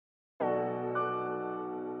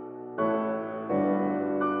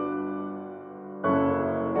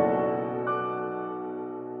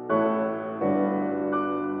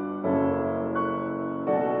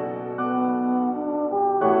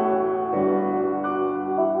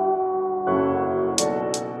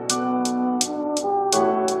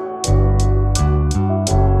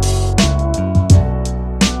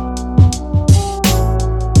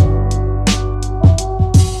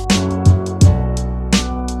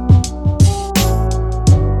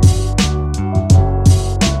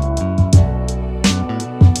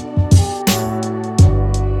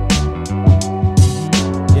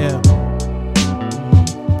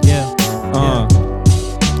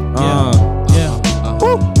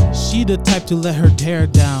the type to let her hair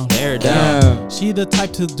down. Hair down. She the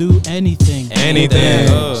type to do anything.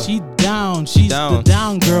 Anything. She down. She's down. the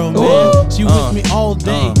down girl, man. She with me all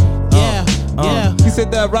day. Yeah. He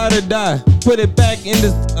said that ride or die. Put it back in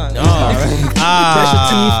the. I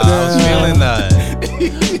was feeling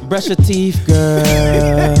that. Brush your teeth,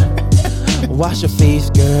 girl. Wash your face,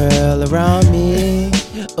 girl, around me.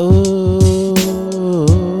 Ooh,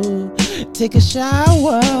 take a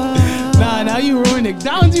shower. Nah, now you ruined it.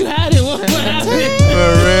 Downs, you had it. What happened?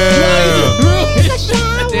 For real. Take a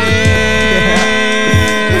shower.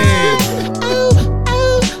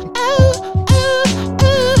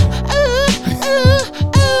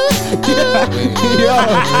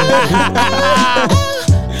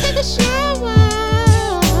 Take a shower.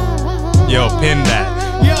 Yo, pin that.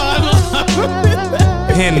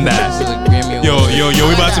 Pin that. Yo,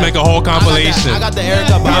 we about to make a whole compilation. I got the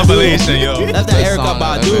Erica Badu. Compilation, yo. That's the Erica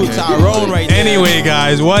Badu, Tyrone right there. Anyway,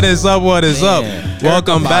 guys, what is up? What is up?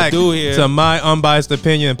 Welcome Erykah back Badu here. to My Unbiased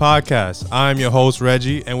Opinion podcast. I'm your host,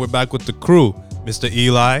 Reggie, and we're back with the crew. Mr.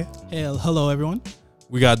 Eli. Hey, hello, everyone.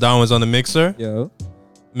 We got Darwin's on the mixer. Yo.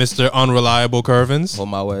 Mr. Unreliable Curvins. Hold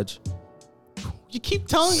my wedge. You keep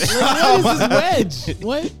telling me, what is this wedge?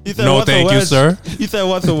 What? He said, No, "What's a thank you, wedge?" sir. He said,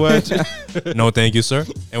 what's a wedge? No, thank you, sir.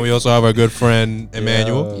 And we also have our good friend,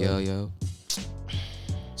 Emmanuel. Yo.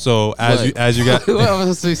 So, as you got... What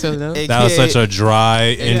else we said now? That was such a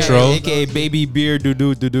dry intro. AKA baby beer do.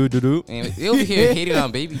 Man, they over here hating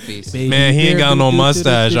on Babyface. Man, he ain't got no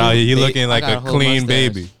mustache out here. He looking like I got a a whole clean mustache.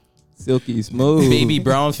 baby. Silky smooth. Baby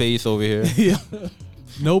brown face over here. Yeah.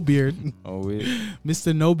 No beard. Oh, wait.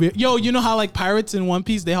 Mr. No Beard. Yo, you know how like pirates in One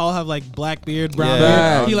Piece, they all have like black beard, brown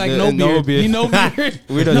Yeah. beard? He like The- no no beard. beard. He no beard.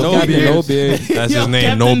 We the No no beard. beard. No beard. That's Yo, his name,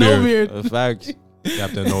 Captain No No Beard. Beard. Facts.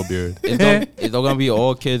 Captain No Beard. It's all gonna be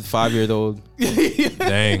all kids 5 years old.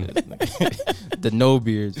 Dang. The no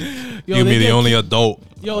beards. Yo, You they be the get- only adult.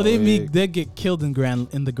 Yo, they get killed in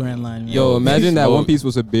the Grand Line. Man. Yo, imagine that Oh. One Piece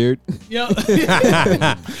was a beard. Yo.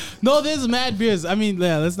 No, there's mad beards. I mean,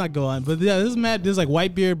 yeah, let's not go on. But yeah, there's like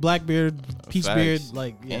white beard, black beard, peach Facts. beard.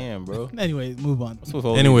 Like, yeah. Damn, bro. Anyway, move on. What's with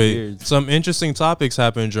all these Anyway, beards? some interesting topics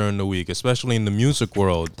happened during the week, especially in the music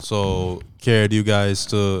world. So, care do you guys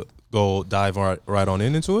to go dive right on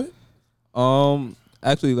into it?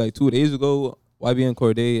 Actually, like 2 days ago, YBN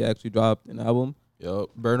Cordae actually dropped an album. Yo,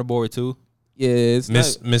 Burna Boy too. Yeah, it's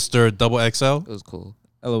Mr. Double XL? It was cool.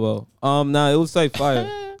 LOL. Nah, it was like fire.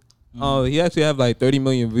 He actually have like 30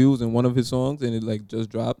 million views in one of his songs, and it like just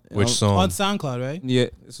dropped. And Which On song? SoundCloud, right? Yeah,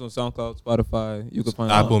 it's on SoundCloud, Spotify. You can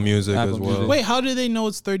find Apple it. Music Apple as well. Music. Wait, how do they know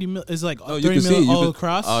it's 30 mil? It's like Oh, you 30 can mil see, you all could-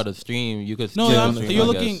 across? Oh, the stream. You could. No, check I'm- the stream, you're I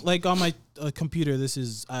looking guess. like on my computer. This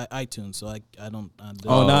is iTunes, so I don't.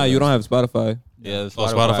 Oh, nah, you yes. don't have Spotify. Yeah,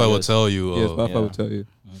 Spotify will yes. tell you. Yeah, Spotify yeah. will tell you.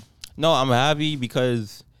 No, I'm happy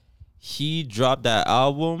because he dropped that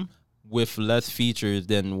album with less features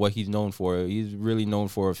than what he's known for. He's really known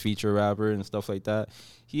for a feature rapper and stuff like that.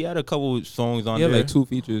 He had a couple songs on He had there. like 2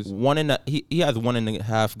 features. He has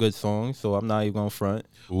 1.5 good songs, so I'm not even going front.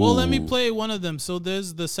 Well, let me Ooh. play one of them. So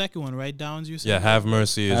there's the second one, right? Downs, you said? Yeah, Have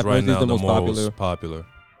Mercy is Have right Mercy is now the the most most popular.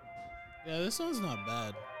 Yeah, this one's not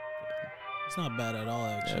bad. It's not bad at all,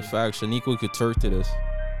 Yeah, actually. in fact, Shaniqua could twerk to this.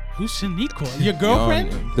 Who's Shaniqua? Your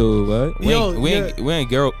girlfriend? Young. Dude, what? We Yo, ain't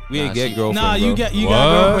Nah, get she- girlfriend. Nah, you bro. got What?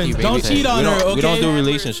 girlfriends. You Don't baby cheat face. on we her, don't, okay? we don't do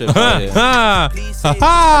relationships out here. Ha I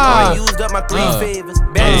ha! used up my 3 Uh. favors.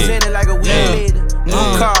 Back Hey. in it like a week Yeah. later. New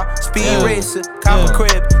Yeah. car, speed Yeah. racer, copper Yeah.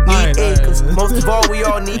 crib, Alright, need acres. alright. Most of all, we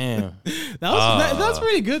all need. Damn. That's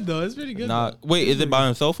pretty good, though. It's pretty good. Nah, though. wait, is it by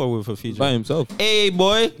himself or with a feature? By himself. Hey,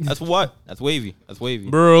 boy, that's what? That's wavy. That's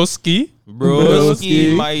wavy. Broski.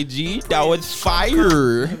 Broski, my G, that was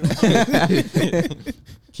fire.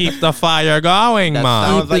 Keep the fire going, That man.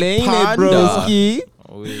 sounds like Playing it, Panda. broski.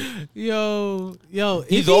 Oh, wait. Yo.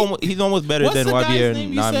 He's almost better What's than the guy's YBN name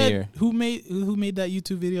you Not said Here. who made that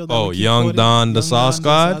YouTube video? That Oh, we keep Young quoting? Don the Sauce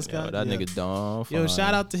God? Yo, that Yeah. nigga dumb. Yo,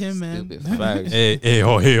 shout out to him, man. Stupid. Facts. Hey,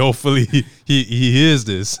 hopefully he hears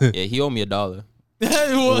this. All Yeah, he owe me $1.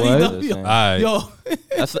 Well, he What? know- yo, right. yo.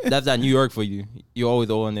 That's that New York for you. You always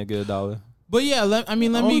owe a nigga $1. But yeah, let I me.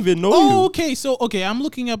 don't even know Oh, you. okay. I'm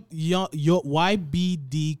looking up your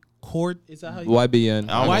YBD Court. Is that how you? YBN.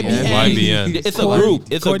 I don't YBN. know. YBN. It's a Court- group.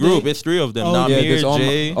 It's a Court group. Day? It's 3 of them. Oh, Namir, Yeah, there's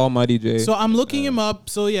Jay. Almighty J. So I'm looking him up.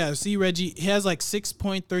 So yeah, see Reggie, he has like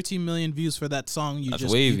 6.13 million views for that song you That's you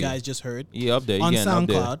wavy. guys just heard He up there. He on getting up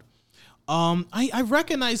there. SoundCloud. I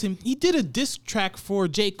recognize him. He did a diss track for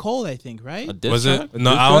J. Cole, I think, right? A diss Was track? it?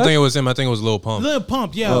 No, I don't think it was him. I think it was Lil Pump. Lil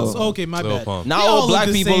Pump, yeah. Oh. Okay, my Lil bad. Pump. Not They all all black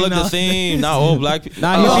look the people same look now. the same. Not all black people.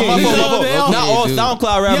 Nah, he did. They all- Not all do.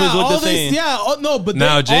 SoundCloud rappers Yeah, look all the this, same. yeah. Oh, no, but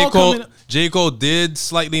Now they all coming- J. Cole did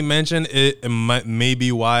slightly mention it might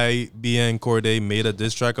maybe why BN Corday made a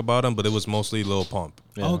diss track about him, but it was mostly Lil Pump.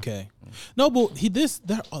 Yeah. Okay. No, but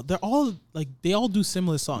they're all like they all do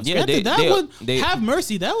similar songs. Yeah, Granted, they- Have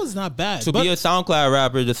Mercy. That was not bad. To but be a SoundCloud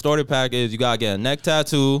rapper, the starter pack is you gotta get a neck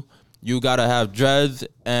tattoo, you gotta have dreads,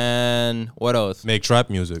 and what else? Make trap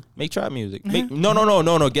music. Make trap music. Mm-hmm.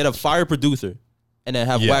 No. Get a fire producer, and then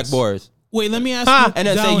have Yes. whack bars, wait, let me ask you. and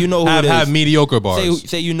then say Down- you know who Have it is. have mediocre bars.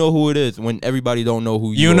 Say you know who it is when everybody don't know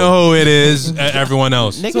who You are. know who it is. Everyone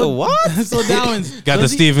else Nigga, what? So Downs got the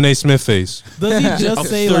does he- Stephen A. Smith face. Does he just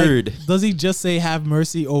say Absurd. like? Does he just say "Have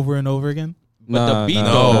Mercy" over and over again? But the beat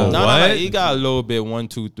nah. though, No, no, what? he got a little bit 1,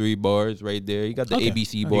 2, 3 bars right there. He got the Okay.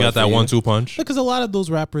 ABC bars. You got that for 1-2 punch. Because a lot of those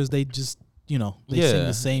rappers, they just they sing Yeah.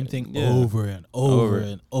 the same thing Yeah. over and over Over.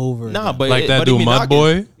 and over. Nah, again. but Like that but he dude be Mud knocking.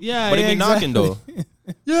 Boy. yeah, But he be exactly. knocking though.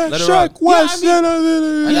 Yeah, Let it rock. West.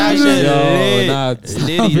 That shit Yo, lit. nah, Liddy,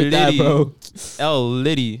 stop with that, Liddy. bro.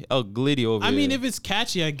 El Glitty over I mean, here. if it's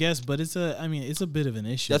catchy, I guess, but it's a bit of an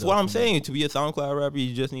issue. That's though, what I'm for me. saying. To be a SoundCloud rapper,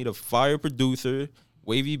 you just need a fire producer,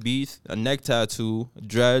 wavy beats, a neck tattoo,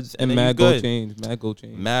 dreads, And and then mad you gold good. chains. Mad gold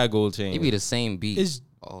chains. Mad gold chain. Maybe the same beat It's-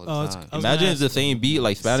 all the oh, it's- time. I was Imagine gonna it's the ask same beat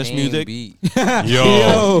like Spanish Same music. beat.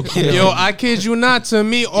 Yo, I kid you not. To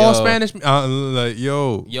me, all Yo. Spanish. Like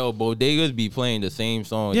yo, Yo, bodegas be playing the same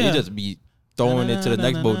song. Yeah. They just be throwing it to the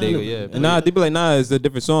next bodega. Yeah, And nah, they be like, nah, it's a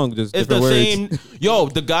different song, just it's the different words. same. Yo,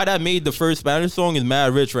 the guy that made the first Spanish song is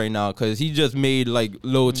mad rich right now because he just made like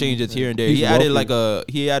little changes here and there. He's He added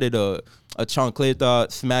wealthy. a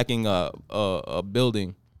chancleta smacking a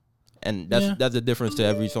building, and that's the difference to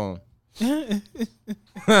every song.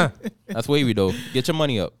 That's wavy though. Get your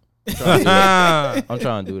money up. I'm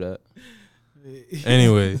trying to do that.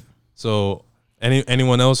 Anyway, so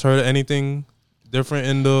anyone else heard anything different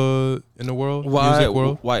in the world? Music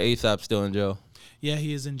world? Why ASAP still in jail? Yeah,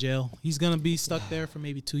 he is in jail. He's gonna be stuck there for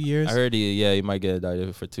maybe 2 years. I heard he might get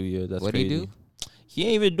indicted for 2 years. That's What'd he crazy. do? He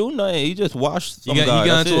ain't even do nothing. He just washed some He guy. got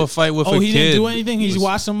That's into it. a fight with Oh, a he kid. didn't do anything. He just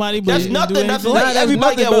watched somebody, but That's he didn't do nothing. That's anything? like that's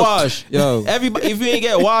everybody nothing, get bro. washed. Yo. Everybody, if you ain't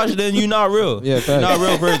get washed, then you not real. Yeah, You're facts. not a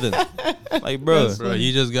real person. Like, bro, Bro,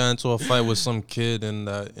 he just got into a fight with some kid and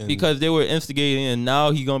because they were instigating, and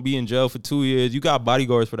now he gonna be in jail for 2 years. You got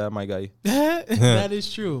bodyguards for that, my guy. That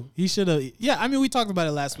is true. He should have. Yeah, I mean, we talked about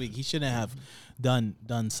it last week. He shouldn't have done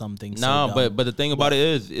something. Nah, so but the thing about it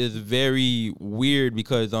is very weird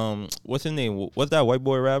because what's his name? What's that white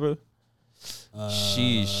boy rapper?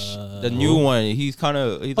 Sheesh, the new one. He's kind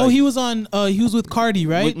of. oh, he was on. He was with Cardi,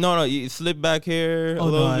 right? No, he slipped back hair a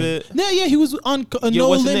little bit. Yeah, he was on No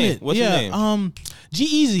what's his Limit. name? What's his yeah, name?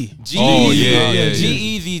 G-Eazy. Oh, yeah, yeah.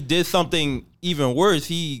 G-Eazy did something even worse.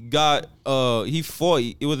 He got he fought.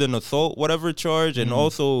 It was an assault, whatever charge, and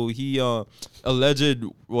also he alleged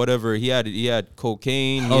whatever he had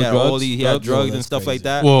cocaine. He Oh, had drugs? he had Drugs? drugs Oh, and that's stuff like crazy.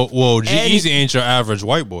 that. Whoa, And G-Eazy ain't your average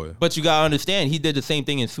white boy. But you gotta understand, he did the same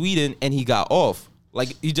thing in Sweden, and he got off.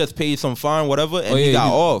 Like he just paid some fine, whatever, and Oh, yeah, he got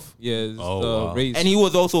he- off. Yeah, it's Oh, wow. race. And he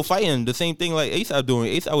was also fighting the same thing like ASAP doing.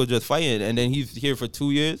 ASAP was just fighting, and then he's here for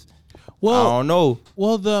 2 years. I Well, don't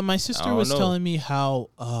know. my sister don't was know. telling me how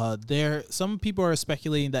some people are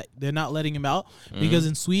speculating that they're not letting him out Mm-hmm. because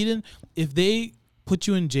in Sweden, if they put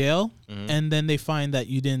you in jail Mm-hmm. and then they find that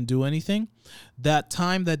you didn't do anything, that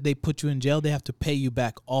time that they put you in jail, they have to pay you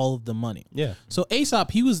back all of the money. Yeah. So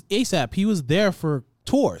ASAP, he was there for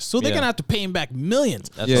tours, so they're Yeah. gonna have to pay him back millions.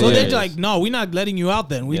 That's Yeah, so yeah, they're yeah. like, no, we're not letting you out.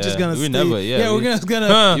 Then we're just Yeah, gonna we stay. never- yeah, we're we- gonna You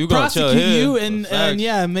gonna chill prosecute here. you and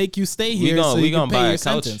Facts. make you stay We here so gonna you can buy pay a your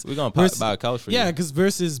couch. sentence. We gonna Vers- buy a couch for yeah, you. because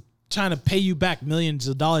versus trying to pay you back millions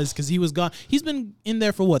of dollars because he was gone. He's been in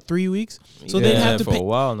there for what, 3 weeks? So He's they'd been have there to for pay a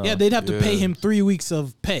while now. Yeah, they'd have to pay Yeah. him 3 weeks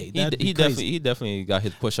of pay. That'd be crazy. He definitely got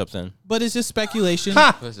his push-ups in. But it's just speculation.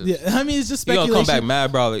 What's it? Yeah, I mean, it's just He gonna speculation. come back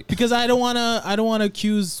mad, bro. Like, Because I don't wanna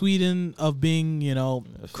accuse Sweden of being,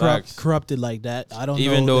 Facts. corrupted like that. I don't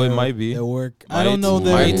Even know though it their- might be. their work. I don't know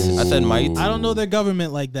their Might. I said might. I don't know their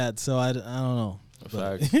government like that, so I don't know.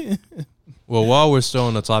 Facts. Well, while we're still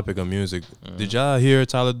on the topic of music, did y'all hear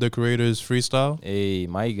Tyler the Creator's freestyle? Hey,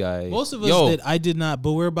 my guy. Most of us Yo, did. I did not,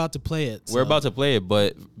 but we're about to play it. We're so. about to play it,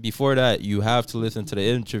 but before that, you have to listen to the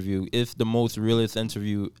interview. It's the most realest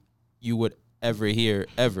interview you would ever hear,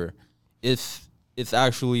 ever. It's it's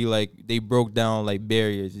actually like they broke down like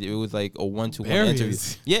barriers. It was like a 1-to-1 interview.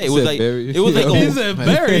 Barriers? Yeah, it He was said like barriers. it was like He said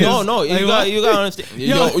barriers. no, you Like, got to understand.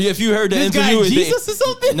 Yo, If you heard the This guy interview, Jesus or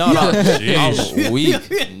something? no, Jeez. I'm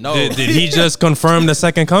weak. No, Did he just confirm the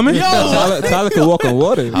second coming? Yo, Tyler can walk on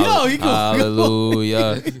water. Yo, he go.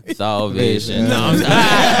 Hallelujah, salvation. No,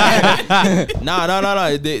 Nah.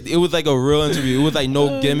 It was like a real interview. It was like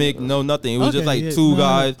no gimmick, no nothing. It was just Okay, like yeah. two No,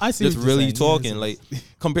 guys I see just what you're really saying. talking. Yeah, Like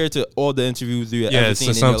compared to all the interviews you Yeah, ever so seen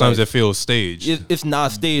in your sometimes life. it feels staged. It's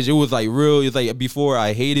not staged. It was like real. It's like before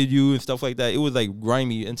I hated you and stuff like that. It was like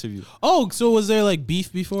grimy interview. Oh, so was there like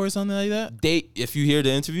beef before or something like that? If you hear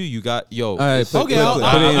the interview, you got All right, it's play- Okay, play- I'll- play-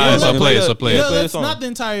 I'll- put it in. I'll- it's a play. It's a play. Yeah, play the that's song. not the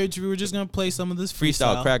entire interview. We're just gonna play some of this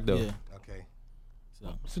Freestyle crack, though. Yeah. Okay.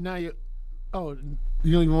 So now you,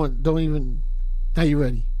 you don't even. Now you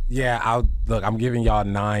ready? Yeah, I'm giving y'all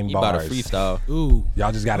 9 You about to bars. freestyle. Ooh.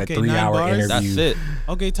 Y'all just got Okay, a 3-hour 9 bars? interview. That's it.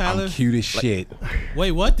 Okay, Tyler. I'm cute as shit.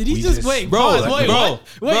 Wait, what? Did he We just just- wait? Bro, pause, wait, bro, what?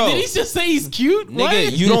 Wait, bro. did he just say he's cute? Nigga,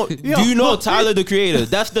 What? you don't. Yo, Do you know what? Tyler the Creator?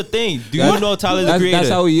 That's the thing. Do you know Tyler the That's Creator?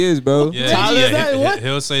 how he is, bro. Yeah, Tyler- yeah,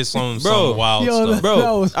 he'll say some wild Yo, stuff. Bro, That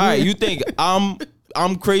all was right, weird. you think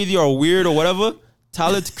I'm crazy or weird or whatever?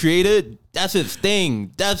 Tyler the Creator, that's his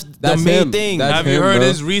thing. That's the That's main him. thing. That's Have you him, heard bro.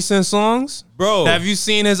 his recent songs? Bro. Have you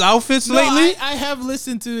seen his outfits No, lately? I have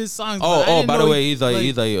listened to his songs. but I Oh, didn't by know the way, he-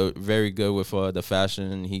 he's like very good with the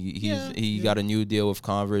fashion. He got a new deal with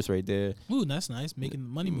Converse right there, Ooh, that's nice. Making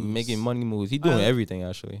money moves. making money moves. He's doing everything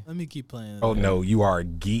actually. Let me keep playing. Oh no, you are a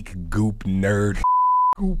geek, goop, nerd.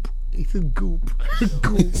 Goop. He said goop.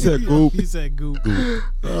 Goop. He said goop. He said goop.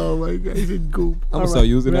 Oh my god, he said goop. I'm gonna All start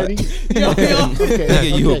using ready? that. Yo, yo. Okay.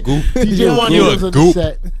 Nigga, you a okay. goop. DJ You a Juan goop. is on the Goop.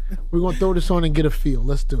 set. We're gonna throw this on and get a feel.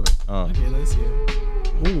 Let's do it. Okay, let's hear.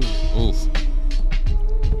 Ooh.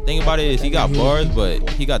 Oof. Thing about it is he got bars, but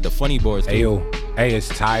he got the funny bars too. Hey, yo. Hey, it's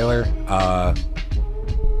Tyler.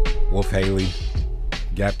 Wolf Haley.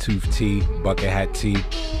 Gap Tooth T. Bucket Hat T.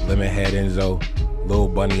 Lemon Head Enzo. Lil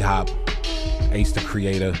Bunny Hop. Ace the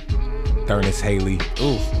Creator. Thurnis Haley.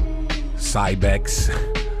 Oof. Cybex.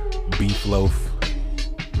 Beef Loaf.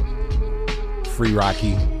 Free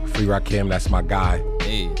Rocky. Free Rakim, that's my guy.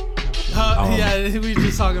 Hey, Yeah, we were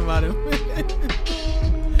just talking about him.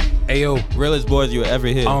 Ayo. realest boys you ever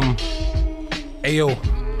hit. Ayo.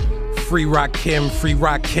 Free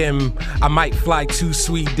Rakim. I might fly to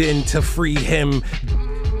Sweden to free him.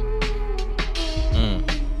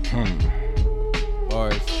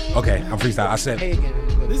 Bars. Okay, I'm freestyle. I said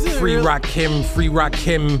This is free real.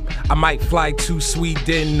 Rakim. I might fly to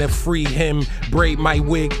Sweden to free him. Braid my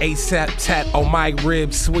wig, ASAP tat on my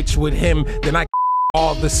ribs, switch with him. Then I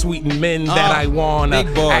all the sweetened men that I wanna.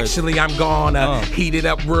 big bars. Actually, I'm gonna heat it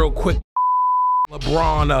up real quick.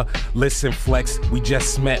 LeBron, listen, Flex, we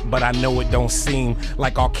just met, but I know it don't seem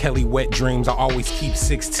like R. Kelly wet dreams. I always keep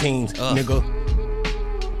 16s, nigga.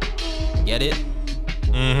 Get it?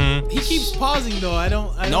 He keeps pausing though. I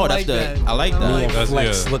don't No, like that's that. I like that. Me and That's-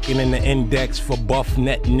 Flex yeah. looking in the index for buff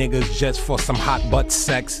net niggas just for some hot butt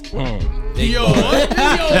sex. Yo, what? Look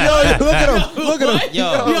at him. Look at him.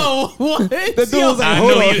 Yo. what? The dude was like, I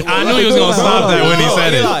hold knew on. he was gonna stop that when he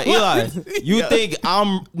said it. Eli, you think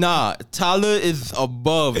Tyler is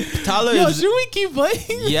above. Tyler Yo, is should we keep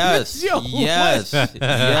playing? yes. Yo, yes. I didn't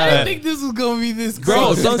yes. think this was gonna be this Bro,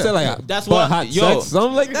 crazy. Some said like That's butt what- hot yo. sex,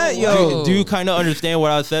 something like that. Yo, Do you kind of understand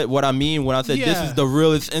what I said? What I mean when I said this Yeah. is the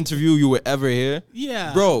realest interview you would ever hear?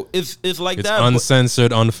 Yeah. Bro, it's like It's that but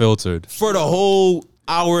uncensored, unfiltered. for the whole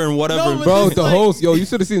hour and whatever. No, but bro, this the like- host. Yo, you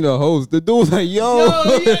should have seen the host. The dude was like, Yo,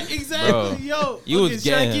 yeah, exactly. Bro, Yo, you okay, was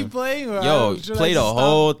should I getting keep him. playing? Or Yo, should play I the just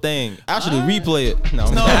whole thing. Actually, Alright. replay it. No.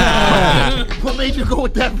 Stop? No. What made you go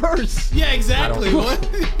with that verse? Yeah, exactly. What?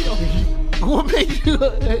 Yo, What made you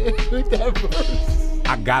with that verse?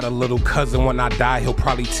 I got a little cousin. When I die, he'll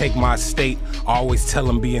probably take my estate. Always tell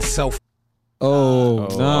him being self. oh,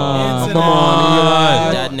 nah, It's come an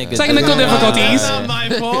on, That nigga. Technical difficulties. It's not my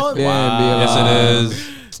fault. Yeah, Yes, it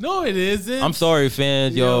is. No, it isn't. I'm sorry,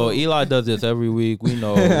 fans. Yo, Yo. Eli does this every week. We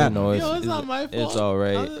know. We know. Yo, it's not my It's fault. all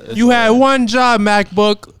right. It's You had one job,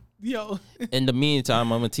 MacBook. Yo. In the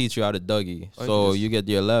meantime, I'm gonna teach you how to Dougie. So you get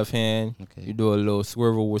your left hand. Okay. You do a little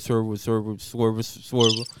swivel,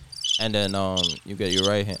 and then you get your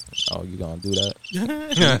right hand. Oh, you gonna do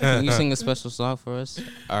that? Can you sing a special song for us?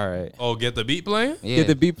 All right. Oh, get the beat playing? Yeah. Get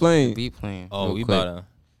the beat playing. beat playing. Oh, real we quick. about to.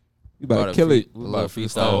 You about to kill it. We about to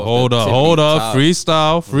freestyle. Oh, off hold the up, tippy hold up. top.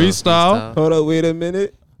 Freestyle, freestyle. Hold up, wait a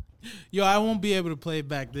minute. Yo, I won't be able to play it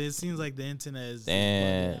back. It seems like the internet is.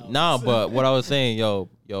 And bugging out. nah, but what I was saying, yo,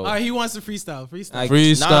 Yo, All right, he wants to freestyle. Freestyle.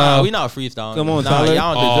 Freestyle. nah, we not freestyling. Come on, nah, Tyler.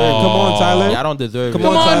 Y'all don't deserve it. Come on, Tyler. Y'all don't deserve Come it.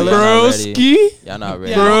 on, Tyler. Y'all not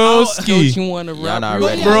ready. Yeah, Broski. Don't you want to Y'all rap? not But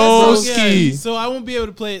ready. yeah, that's so- Broski. yeah, so I won't be able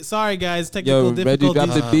to play it. Sorry, guys. Technical Yo, Reggie, difficulties. drop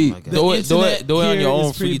the beat. The Do it internet on here your own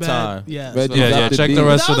is pretty free bad. time. Yeah. Reggie, so- Yeah, drop the check beat. the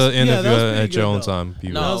rest That of the was- yeah, interview that was pretty at your good, own though. time. P.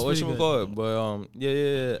 No, was what pretty you call it? But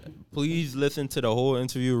yeah. Please listen to the whole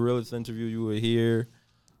interview, realest interview you will hear.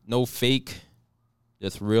 No fake,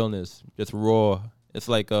 just realness, just raw. It's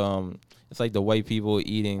like the white people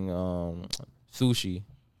eating sushi.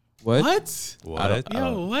 What? What? What?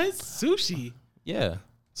 Yo, what? Sushi? Yeah,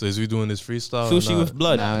 So is we doing this freestyle? or sushi not? with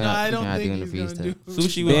blood. Nah, No, I don't not think doing he's the gonna freestyle. do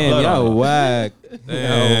Sushi with Damn, blood. y'all on it. whack.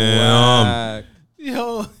 Damn.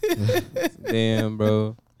 Yo. Damn,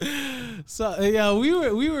 bro. So yeah, we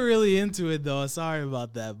were really into it though. Sorry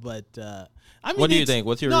about that, but I mean, What do you it's- think?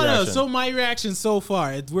 What's your No, reaction? so my reaction so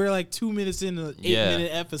far, we're like 2 minutes in an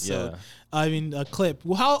 8-minute episode. Yeah. I mean, a clip.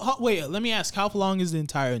 Well, how? Wait, let me ask. How long is the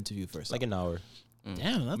entire interview first? Like an hour.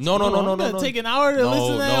 Damn, that's No, no, long. no, no, You gotta no. take an hour to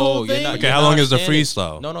listen to that no, whole you're thing. not- Okay, you're how not long is the understanding.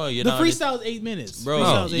 freestyle? No, you're The not. freestyle is 8 minutes. Bro,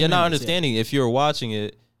 Freestyle is 8 you're not minutes, yeah. understanding. If you're watching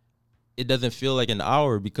it, it doesn't feel like an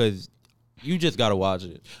hour because you just gotta watch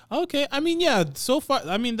it. Okay, I mean, yeah. So far,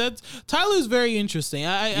 I mean, that's Tyler's very interesting.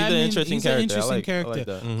 I an mean, interesting he's character. an interesting I like character.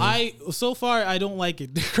 that. I so far I don't like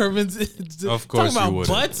it. Kervin's Of course talking you about wouldn't.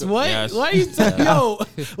 butts. What? Yes. Why are you yo?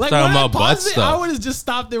 Like Talking when I about butt paused it, I stuff. would have just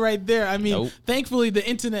stopped it right there. I mean, Nope. thankfully the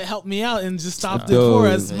internet helped me out and just stopped it Dude. for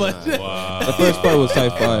us. But The first part was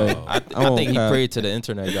type fire. I won't think he cap. prayed to the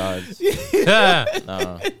internet gods. Yeah.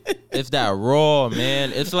 Nah. It's that raw,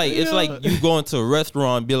 man. It's like you going to a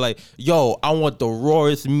restaurant and be like, "Yo, I want the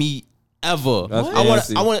rawest meat ever. That's I want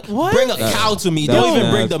nasty. What? bring a cow to me. That's Don't even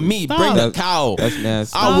bring nasty. the meat. Stop. Bring the That's- cow. That's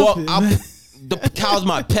nasty. The cow's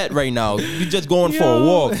my pet right now. You just going for a Yo.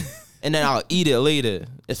 walk, and then I'll eat it later.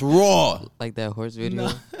 It's raw. Like that horse video.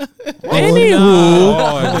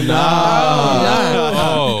 Oh, no.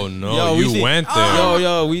 Oh, no. Yo, we you see- went there.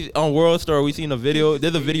 Yo, we on World Star. We seen a video.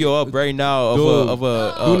 There's a video up right now Dude, of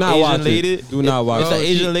a do not Asian watch lady. it. Do not watch It's it. an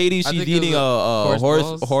Asian lady. I She's think it eating was a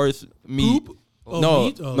horse horse meat. Oh, No.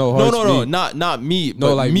 meat? Oh. No, No, horse no, no, meat. not meat. No,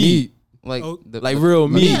 but like meat. meat. Like Oh, Like real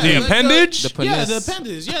meat. Yeah, The like appendage? the Yeah, the penis.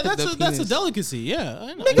 appendage. Yeah, that's The a penis. delicacy. Yeah,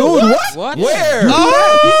 I know. Dude, what? What? Where?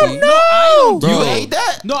 I don't. You Bro. ate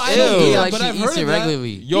that? No, I Ew. don't. Yeah, Yeah, like but she I've eats heard it of that. regularly.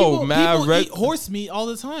 Yo, People mad eat horse meat all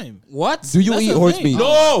the time. What? Do you That's eat the horse thing. meat?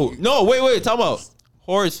 No, wait. Talk about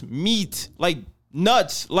horse meat, like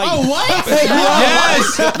nuts, like. Oh, what?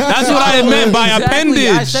 Yes. That's what I meant by Exactly. appendage.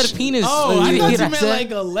 I said penis. Oh, When I you thought hit, you I meant said-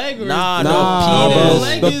 like a leg or Nah, Nah, no, bro. penis.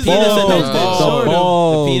 leg The is- Penis and balls. the the balls.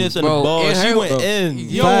 balls. The penis and Bro, the balls. it She hurt, went bro. in.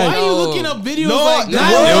 Yo, why are you looking up videos like no,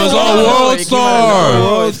 that? It was on World Star.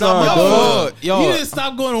 No, it's not my Yo. fault. You Yo, didn't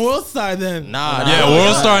stop going to World Star then. nah. Yeah,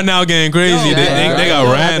 World Star now getting crazy. Yo, They got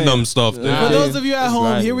yeah. random stuff For there. those of you at home,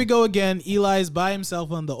 grinding. here we go again. Eli's by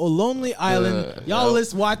himself on the lonely island. Y'all yo.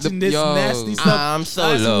 list watching this Yo. nasty stuff. I'm so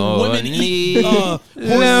as women eat, lonely.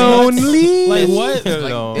 lonely. Like what?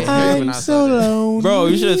 Like, I'm so lonely. Bro,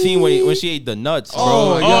 you should have seen when she ate the nuts, bro.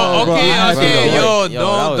 Oh, yo, Oh, bro, okay, I okay, feel yo, like- Yo,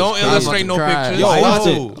 that don't was crazy. illustrate no Cry. pictures. Yo, Oh. watch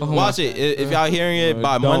it. Watch it. If y'all hearing it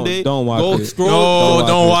by Don't- Monday, don't watch go it. scroll. No,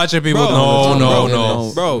 don't watch it, people. Bro, No, no, bro,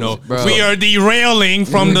 no, bro, no. bro. We are derailing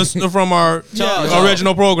from the from our Yeah.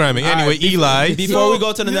 original programming. Anyway, Eli. Before we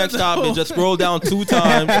go to the next topic, just scroll down 2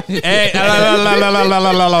 times. Hey, la, la, la, la, la,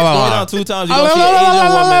 la, la, la, Scroll la. down 2 times. You gonna see an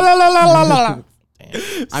Asian woman.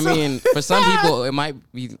 I mean, for some people, it might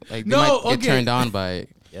be like they No, might get okay. turned on by it.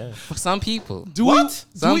 Yeah. For some people, What?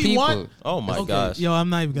 some we people, want? Oh my Okay, gosh. yo, I'm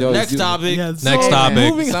not even Yo, gonna. Next topic. Yeah, Next topic.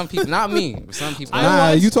 Moving some people, not me. But some people, I Nah,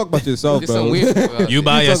 watched- you talk about yourself, it's bro. some weird. You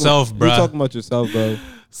by yourself, You bruh. talking about yourself, bro.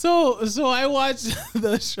 So I watched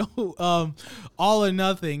the show All or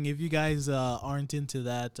Nothing. If you guys aren't into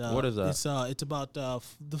that, What is that? It's about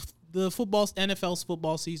the football NFL's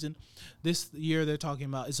football season. This year they're talking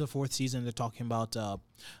about it's the 4th season. They're talking about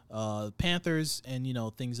Panthers and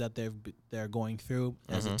things that they're going through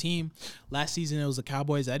as a team. Last season it was the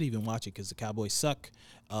Cowboys. I didn't even watch it because the Cowboys suck.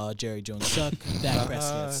 Jerry Jones suck. Dak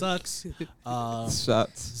Prescott sucks.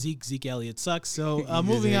 Shots. Zeke Elliott sucks. So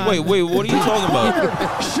moving on. Wait, what are you talking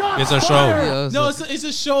about? It's a show. No, it's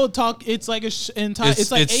a show talk. It's like a entire.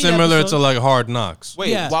 It's like It's 8 similar episodes to like Hard Knocks.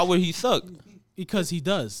 Wait, Yeah. why would he suck? because he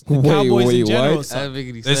does. The Wait, Cowboys wait, in general what? suck.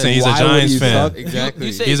 Listen, he's Why a would Giants he fan. suck? Exactly.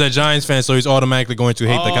 You say- He's a Giants fan, so he's automatically going to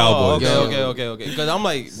hate the Cowboys. Okay. Because I'm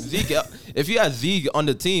like Zeke. If you had Zeke on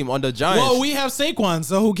the team on the Giants, Well, we have Saquon,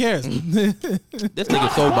 so who cares? this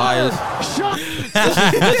nigga so biased.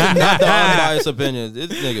 This is not the unbiased opinion. This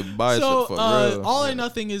nigga biased so for real. All or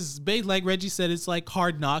Nothing is based, like Reggie said, it's like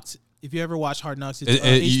Hard Knocks. If you ever watch Hard Knocks, it's You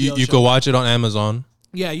HBO you show. could watch it on Amazon.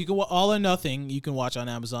 Yeah, you can All or Nothing. You can watch on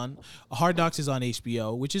Amazon. Hard Knocks is on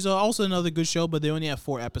HBO, which is also another good show, but they only have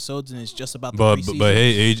 4 episodes, and it's just about the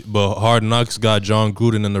preseason. But Hard Knocks got John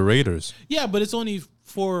Gruden and the Raiders. Yeah, but it's only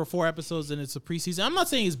four episodes, and it's a preseason. I'm not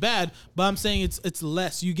saying it's bad, but I'm saying it's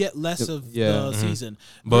less. You get less of the season.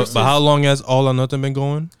 But how long has All or Nothing been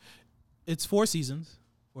going? It's 4 seasons.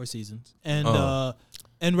 4 seasons,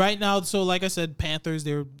 and right now, so like I said, Panthers.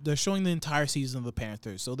 They're showing the entire season of the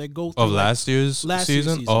Panthers. So they go through Of last year's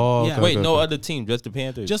season. Oh, Yeah. okay, Wait, okay, no okay. other team, just the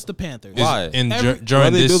Panthers. just the Panthers. Why? During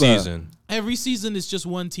they this do that? season. Every season is just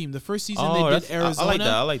one team. The first season Oh, they that's- did Arizona.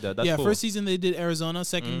 I like that. That's yeah, cool. first season they did Arizona.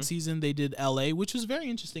 Second season they did LA, which was very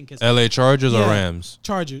interesting because LA Chargers or Yeah. Rams?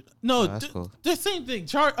 Chargers. No, that's cool. the same thing.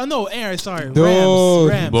 No, Aaron. Sorry, Dude.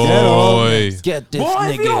 Rams. Boy. Get this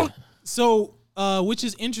nigga. So, which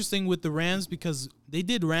is interesting with the Rams because they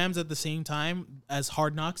did Rams at the same time as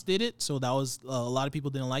Hard Knocks did it. So that was a lot of people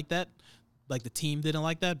didn't like that. Like the team didn't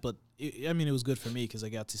like that, but it was good for me because I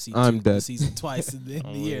got to see I'm the dead. season twice in the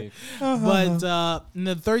year. But in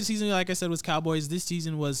the third season, like I said, was Cowboys. This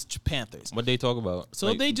season was Panthers. What they talk about? So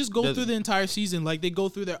Like, they just go does- through the entire season. Like they go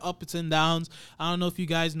through their ups and downs. I don't know if you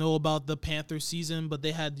guys know about the Panthers season, but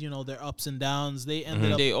they had, their ups and downs. They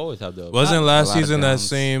ended up They always have the. Wasn't last lot of season that downs.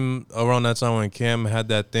 same around that time when Cam had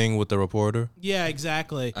that thing with the reporter? Yeah,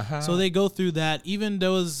 exactly. So they go through that. Even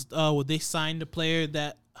there was they signed a player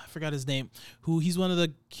that I forgot his name. He's one of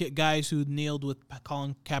the guys who kneeled with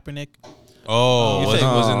Colin Kaepernick. Oh, You what's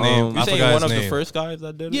say- his name? You I saying forgot one his of name. the first guys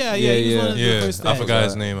that did it? Yeah, Yeah, he was yeah. one of the Yeah, first I guys. forgot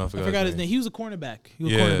his name. I forgot his name. He was a cornerback. He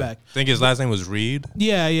was a cornerback. I think his last name was Reed.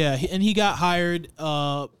 Yeah, and he got hired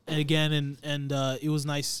and again, and it was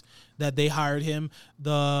nice that they hired him.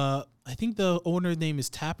 I think the owner's name is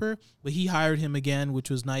Tapper, but he hired him again, which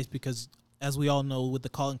was nice because, as we all know, with the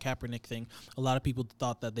Colin Kaepernick thing, a lot of people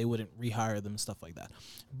thought that they wouldn't rehire them and stuff like that.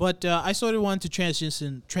 But I sort of wanted to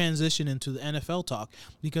transition into the NFL talk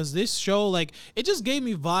because this show, like, it just gave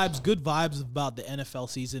me good vibes about the NFL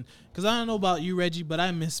season. Because I don't know about you, Reggie, but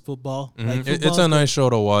I miss football. Like, It's football's a good. nice show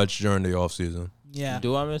to watch during the off season. Yeah,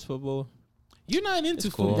 Do I miss football? you're not into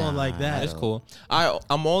It's cool. football like that. It's cool.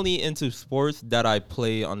 I'm only into sports that I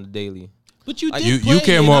play on the daily. But you did You play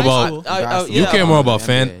care in more high about- school. You care more about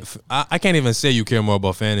NBA. I can't even say you care more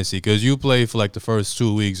about fantasy because you play for like the first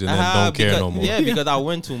 2 weeks and then don't care no more. Yeah, because I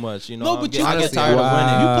win too much. No, but you I get honestly- tired of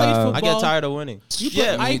winning. You played Wow. football. I get tired of winning.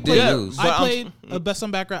 I you played. did lose. I But played. Best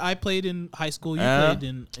some background. I played in high school. You played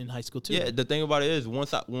in high school too. Yeah, the thing about it is,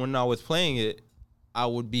 when I was playing it, I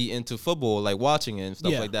would be into football, like watching it and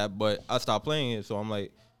stuff Yeah. like that. But I stopped playing it, so I'm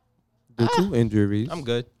like, Due to injuries. I'm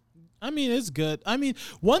good. I mean, it's good. I mean,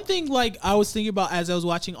 one thing like I was thinking about as I was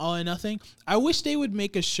watching All or Nothing, I wish they would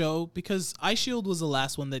make a show because iShield was the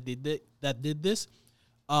last one that did this.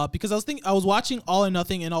 Because I was watching All or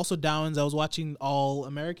Nothing and also Downs. I was watching All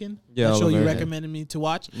American. Yeah, that All show you American. recommended me to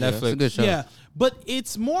watch. Netflix. It's a good show. Yeah, but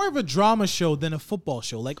it's more of a drama show than a football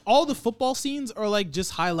show. Like all the football scenes are like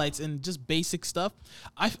just highlights and just basic stuff.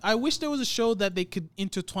 I wish there was a show that they could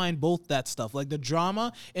intertwine both that stuff, like the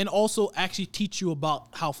drama and also actually teach you about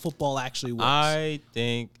how football actually works. I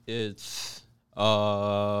think it's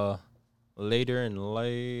later in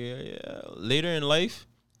life.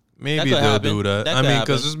 Maybe That could they'll happen. do that. That I could mean, happen.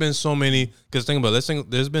 because there's been so many. Because think about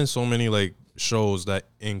it, there's been so many like shows that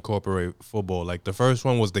incorporate football. Like the first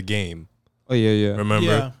one was The Game. Oh yeah. Remember?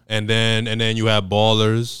 Yeah. And then you have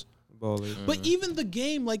Ballers. Ballers. But even the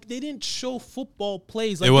game, like they didn't show football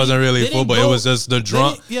plays. Like It wasn't they really didn't football. go- It was just the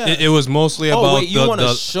drama. didn't- yeah. It was mostly Oh about wait, you want the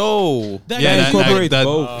a show? that yeah, guy that, incorporates that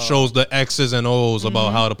both. shows the X's and O's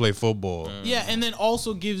about how to play football. Yeah, and then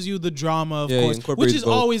also gives you the drama, of Yeah, it course, which incorporates is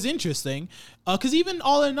both. always interesting. Because even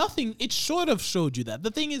All or Nothing, it sort of showed you that. The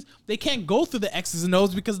thing is, they can't go through the X's and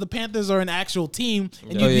O's because the Panthers are an actual team,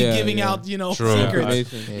 and Oh, you'd be yeah, giving yeah. out, True. secrets.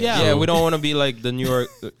 Information. Yeah. Yeah, we don't want to be like the New York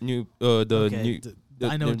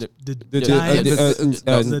I know the The Giants.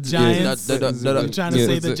 The Giants. The- I'm trying to yeah,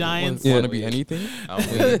 say it's the a- Giants. Yeah. Want to be anything?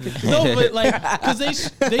 No, but like, because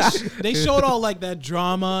they showed all like that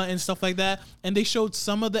drama and stuff like that, and they showed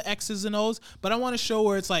some of the X's and O's. But I want to show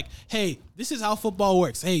where it's like, hey, this is how football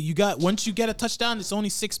works. Hey, once you get a touchdown, it's only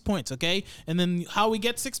 6 points, okay? And then how we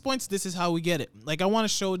get 6 points, this is how we get it. Like I want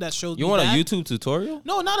to show that shows. You me want a that. YouTube tutorial?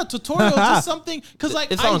 No, not a tutorial, just something. Because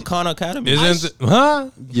like It's on Khan Academy. Isn't huh?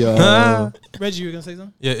 Yeah. Reggie, you were gonna say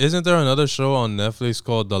something? Yeah, isn't there another show on Netflix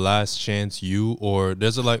called The Last Chance U? Or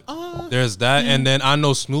there's there's that, and then I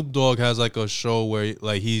know Snoop Dogg has like a show where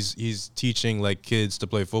like he's teaching like kids to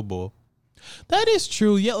play football. That is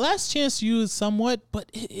true. Yeah, Last Chance U is somewhat, but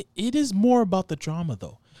it is more about the drama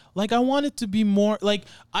though. like I want it to be more like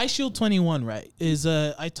Ice Shield 21, right? Is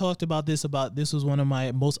I talked about this was one of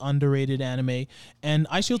my most underrated anime, and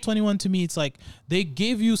Ice Shield 21 to me, it's like they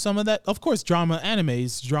gave you some of that, of course, drama, anime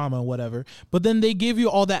is drama, whatever, but then they give you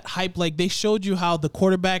all that hype, like they showed you how the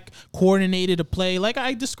quarterback coordinated a play. Like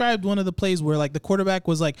I described one of the plays where like the quarterback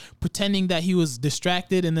was like pretending that he was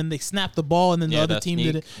distracted, and then they snapped the ball, and then the other team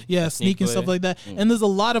did it. Yeah, sneak and stuff like that. And there's a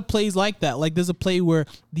lot of plays like that. Like there's a play where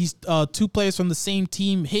these two players from the same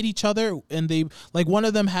team hit each other, and they like one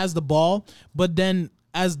of them has the ball, but then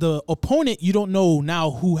as the opponent, you don't know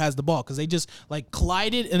now who has the ball because they just like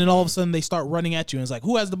collided, and then all of a sudden they start running at you, and it's like,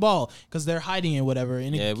 who has the ball? Because they're hiding it, whatever.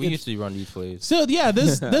 And we used to run these plays. So yeah,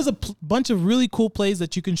 there's a bunch of really cool plays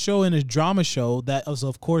that you can show in a drama show that is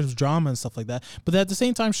of course drama and stuff like that. But at the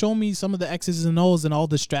same time, show me some of the X's and O's and all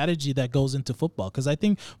the strategy that goes into football, because I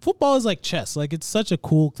think football is like chess. Like it's such a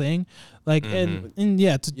cool thing. Like and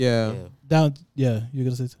yeah, you're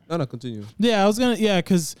gonna say something? No, continue. Yeah, I was gonna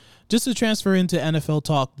because just to transfer into NFL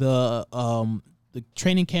talk, the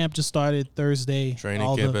training camp just started Thursday.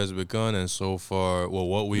 Training camp has begun, and so far,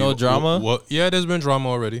 no drama. There's been drama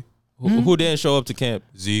already. Who didn't show up to camp?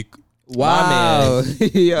 Zeke. Wow.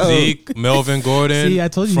 Zeke, Melvin Gordon. See, I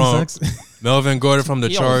told you he sucks. Melvin Gordon from the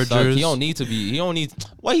Chargers. He don't need to be. He don't need.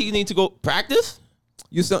 Why he need to go practice?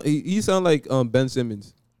 You sound like Ben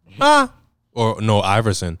Simmons. Or no,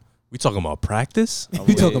 Iverson. We talking about practice?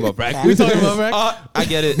 We talking about practice. I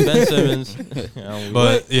get it, Ben Simmons.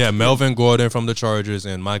 But yeah, Melvin Gordon from the Chargers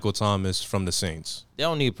and Michael Thomas from the Saints. They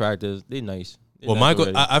don't need practice. They nice. Well,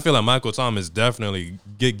 Michael, I feel like Michael Thomas definitely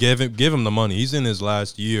give him the money. He's in his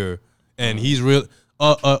last year, and he's real.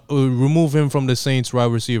 Remove him from the Saints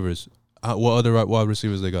wide receivers. What other wide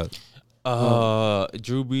receivers they got?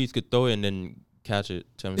 Drew Brees could throw it and then catch it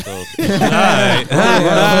to himself.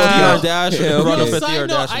 50-yard dash.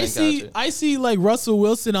 I see like Russell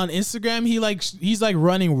Wilson on Instagram. He's like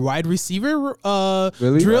running wide receiver drills. Oh,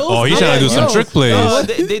 he's trying to do some trick plays.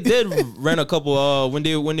 They did run a couple when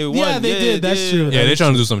they won. Yeah, they did. That's true. Yeah, they're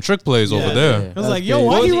trying to do some trick plays over there. I was like, yo,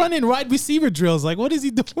 why are you running wide receiver drills? Like, what is he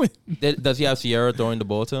doing? Does he have Sierra throwing the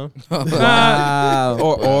ball to him?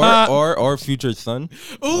 Wow. or future son?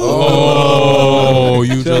 Oh,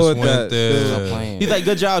 you just went there. He's like,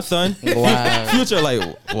 good job, son. Wow. Future, like,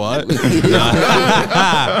 what?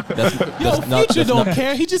 Future don't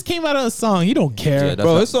care. He just came out of a song. He don't care. Yeah,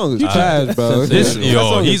 Bro, this song is trash, bro.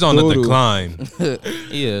 He's on the decline.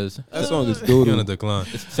 He is. That song is He's on the doodle. decline.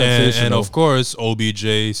 And sensational. of course,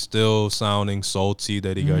 OBJ still sounding salty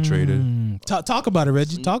that he got traded. Talk about it,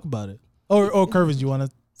 Reggie. Talk about it. Or Curvis, you want to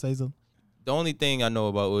say something? The only thing I know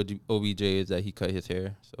about OBJ is that he cut his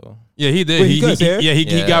hair. So Yeah, he did. Wait, he cut his hair?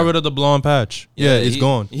 He got rid of the blonde patch. Yeah, it's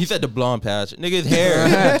gone. He said the blonde patch. Nigga's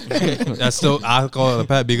hair. That's still, I call it a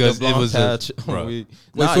patch because The it blonde was patch. bro. Wait,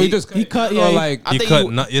 so he cut, yeah, or like, He think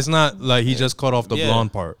cut. he- It's not like he just cut off the Yeah.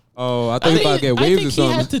 blonde part. oh, I thought he about to get waves or he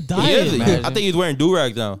had something. to dye He is. it. I think he's wearing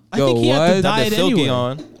do-rags now. I think he had what? to dye The it silky anyway.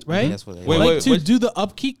 on. Right? That's what they Wait, want. Like to do the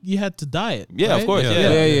upkeep, you had to dye it. Yeah, right? of course.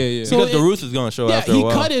 Yeah. Yeah. So Because the it- roots is gonna show Yeah, after a he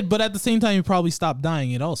while. cut it, but at the same time, he probably stopped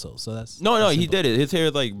dyeing it also. So that's No, he did it. His hair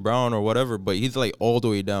is like brown or whatever, but he's like all the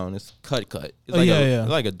way down. It's cut. It's like yeah. It's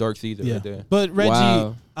like a dark Caesar Yeah, right there. but Reggie,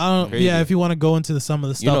 Wow. I don't. Crazy. Yeah, if you want to go into some of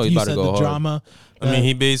the stuff, You know he's about to said go the hard. drama. I mean,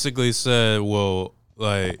 he basically said, well,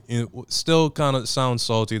 like, still kind of sounds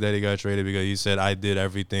salty that he got traded because he said, I did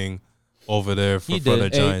everything over there for He the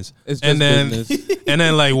did. Giants. It's just And then, business. and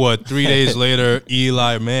then, like, what, 3 days later,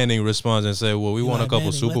 Eli Manning responds and said, well, we won a Eli couple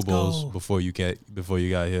Manning, Super let's Bowls go. before you got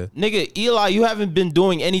here. Nigga, Eli, you haven't been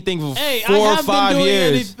doing anything for Hey, 4 I or have 5 been doing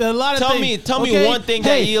years. a lot of Tell things. me okay? one thing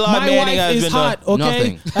that Eli my Manning wife has is been hot, done. okay?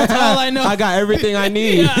 Nothing. That's all I know. I got everything I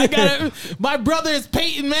need. Yeah, I got it. My brother is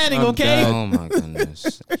Peyton Manning, okay? Oh my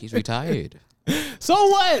goodness, he's retired. So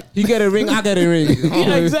what? He get a ring, I get a ring.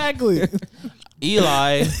 Yeah, exactly.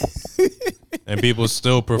 Eli, And people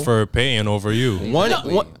still prefer Peyton over you. one I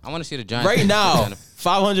want to see the Giants right now, Giants-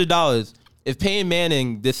 $500. If Peyton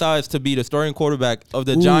Manning decides to be the starting quarterback of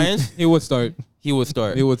the Ooh, Giants, He would start. he would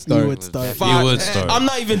start. He would start. He would start. He would start. I'm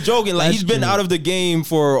not even joking. Like That's he's been true. out of the game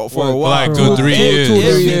for a What, while. like good 3 Two- years. two-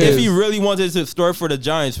 If, 3 if he years. really wanted to start for the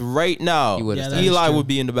Giants right now, He would've Yeah, started. Eli That's would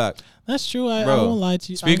be in the back. That's true. I Bro. won't lie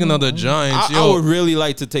to you. Speaking of the Giants, I would really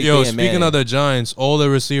like to take Peyton speaking Manning. of the Giants, all the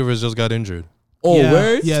receivers just got injured. Oh, yeah,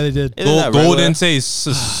 word? Yeah, they did. Isn't that Golden regular? Tate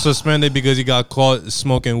suspended because he got caught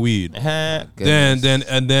smoking weed. Huh? Goodness. Then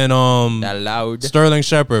That loud. Sterling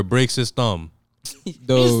Shepard breaks his thumb. Dude,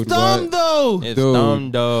 He's dumb what? though. It's Dude.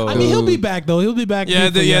 dumb though. I mean, he'll be back though. He'll be back. Yeah, week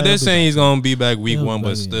for- they're he'll be saying back. he's gonna be back week He'll 1, be but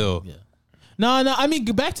back, still. yeah. No. I mean,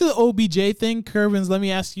 back to the OBJ thing, Curvins. Let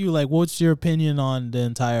me ask you, like, what's your opinion on the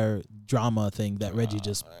entire drama thing that Reggie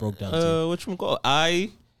just broke down to. What you call?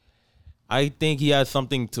 I think he has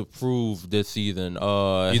something to prove this season.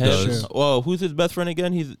 He does. Well, who's his best friend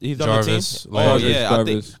again? He's Jarvis. on the team. Oh Jarvis, yeah,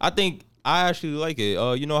 Jarvis. I think I actually like it.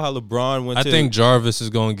 You know how LeBron went I to. think Jarvis is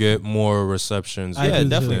going to get more receptions I Yeah, do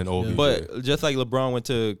definitely. than OBJ. But just like LeBron went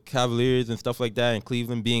to Cavaliers and stuff like that, and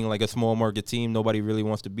Cleveland being like a small market team, nobody really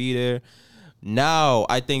wants to be there. Now,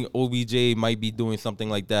 I think OBJ might be doing something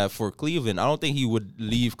like that for Cleveland. I don't think he would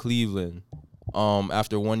leave Cleveland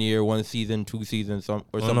after 1 year, 1 season, 2 seasons, something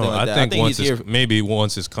like I that. think once he's here. maybe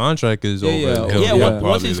once his contract is over, yeah. he'll Yeah, once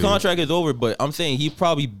probably his leave. contract is over, but I'm saying he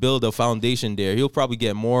probably build a foundation there. He'll probably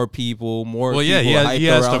get more people, more. Well, yeah, people he hyped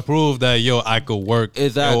has around. to prove that I could work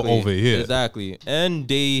Exactly over here. Exactly, and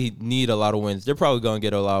they need a lot of wins. They're probably gonna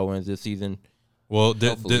get a lot of wins this season. Well,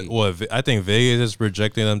 Hopefully. I think Vegas is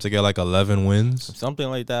projecting them to get like 11 wins. Something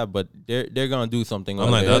like that, but they're gonna do something. I'm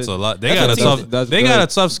over like, there. that's a lot. They That's got a a team. tough. That's They good.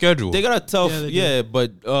 got a tough schedule. They got a tough, Yeah, they do. yeah,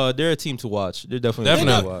 but they're a team to watch. They're definitely a team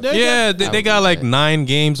Definitely. to watch. They're Yeah, they got like 9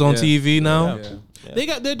 games on Yeah. TV now.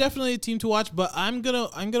 Yeah. They're definitely a team to watch, but I'm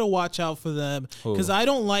gonna watch out for them because I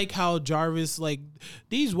don't like how Jarvis, like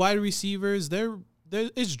these wide receivers, they're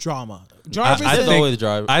it's drama. Jarvis, I It's think- always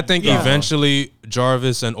drive. I think Yeah. eventually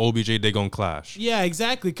Jarvis and OBJ they gonna clash. yeah,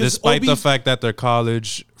 exactly. Because Despite the fact that they're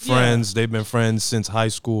college friends, they've been friends since high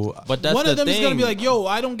school. but that's one the of them thing. is gonna be like, "Yo,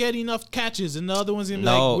 I don't get enough catches," and the other one's gonna be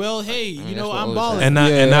No. like, "Well, hey, you that's know, what I'm always balling." And not,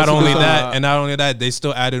 Yeah, and not that's a only good that, sign. and not only that, they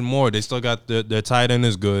still added more. They still got their tight end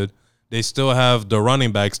is good. They still have the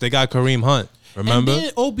running backs. They got Kareem Hunt. Remember? And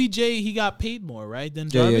then OBJ, he got paid more, right? Than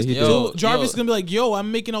Yeah, yeah, Jarvis. he did. So Yo, Jarvis yo. is gonna be like, "Yo, I'm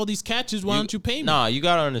making all these catches. Why don't you pay me?" Nah, you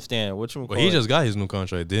gotta understand what you. Well, he just got his new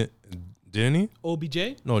contract, didn't he?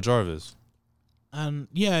 OBJ. No, Jarvis.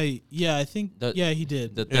 Yeah, I think The- he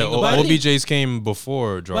did. the thing Yeah, about I think- OBJ's came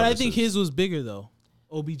before Jarvis. But I think his was bigger though.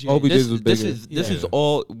 OBJ. OBJ this, was this bigger. is this Yeah. is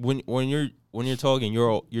all when you're talking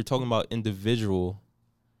you're talking about individual.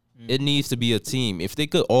 It needs to be a team. If they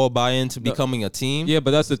could all buy into becoming a team, Yeah,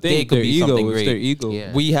 but that's the thing. They could Their be ego. something It's great. their ego.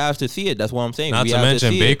 Yeah. we have to see it. That's what I'm saying. Not we to have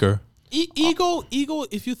mention see it. Baker Ego.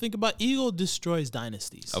 If you think about ego, destroys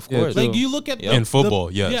dynasties. Of Yeah, course. true. Like you look at in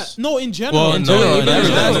football, yes. Yeah, no, in general. Well, in no, general, in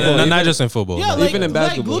even general. not just in football. Yeah, no. like, Even in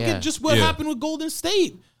basketball. look Yeah. at just what Yeah. happened with Golden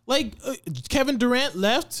State. Like Kevin Durant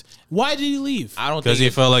left. Why did he leave? I don't Because think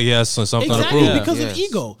he felt like he has something to Exactly prove. because of Yes.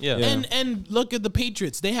 ego. Yeah. And look at the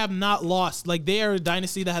Patriots. They have not lost. Like they are a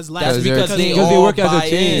dynasty that has that's lasted they're- because they because they all work as a buy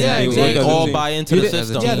team. in. Yeah, They exactly. all As a buy team. into You the did-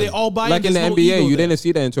 system. yeah, they all buy Like in the there's no NBA, ego you there. didn't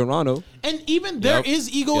see that in Toronto. And even there is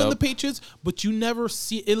Yep. ego in Yep. the Patriots, but you never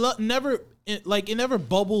see it. It never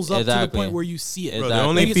bubbles up to the Exactly. point where you see it. Bro, The Exactly.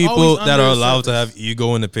 only Like, it's people always that under are the allowed to surface. have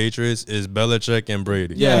ego in the Patriots is Belichick and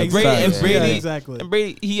Brady. Yeah, Brady exactly. and Brady, Yeah, exactly. and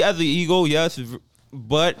Brady, he has the ego, yes,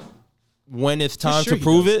 but when it's time sure to he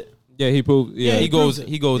prove does. it, Yeah, he proved. Yeah, he he goes proves it.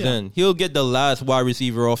 he goes Yeah. in. He'll get the last wide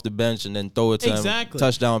receiver off the bench and then throw it to Exactly. him.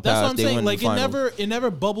 Touchdown That's pass. what I'm They saying. win Like the finals. it never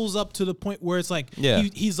bubbles up to the point where it's like Yeah.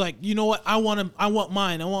 he's like, you know what, I want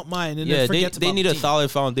mine, and Yeah, then forgets they about need the a team. solid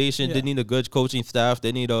foundation. Yeah. They need a good coaching staff.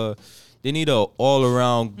 They need a all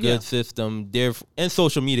around good Yeah. system. And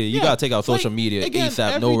social media. You Yeah. gotta take out social Like, media again,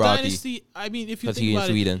 ASAP. every No Rocky. dynasty, I mean, if you 'Cause think he in about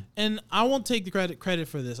Sweden. it, and I won't take the credit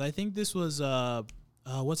for this. I think this was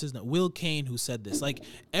what's his name, Will Kane, who said this. Like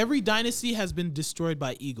every dynasty has been destroyed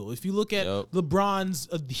by ego. If you look at Yep. LeBron's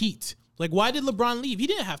Heat, like why did LeBron leave? He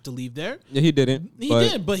didn't have to leave there. Yeah, he didn't. He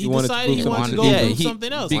did, but he wanted to decided prove he something. wanted to something. go Yeah, prove he-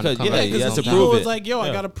 something else. because Wanted to yeah, come he back. has to His prove ego it. was like, yo, I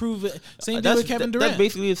Yeah. gotta prove it. Same thing with Kevin Durant. That's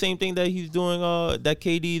basically the same thing that he's doing. That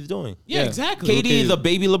KD is doing. yeah, exactly. KD is a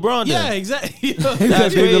baby LeBron. Yeah, Then. exactly.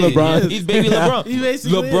 That's baby crazy. LeBron. He's baby LeBron. He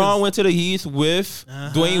basically LeBron is. went to the Heat with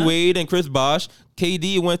Dwayne Wade and Chris Bosh.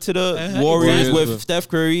 KD went to the Warriors exactly. with Steph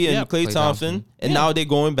Curry and Yep. Klay Klay Thompson, Thompson. and Yeah. now they're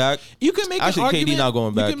going back. You can make Actually, an KD argument. not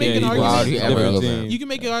going back. You can make Yeah, an he's argument. wild. He ever Different go team. back. You can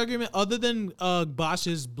make an argument other than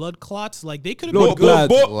Bosch's blood clots. Like they could have Lord been good.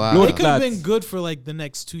 Gladys. Wow. Lord They could have Gladys. been good for like the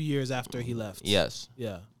next 2 years after he left. Yes.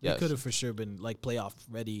 Yeah. Yes. They could have for sure been like playoff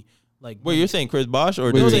ready. Like Wait, you're saying Chris Bosh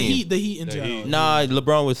or no, the the team? Heat in general. Nah,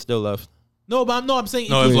 LeBron was still left. No, but I'm saying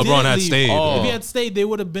No, if if he LeBron didn't had leave- stayed. if he had stayed, they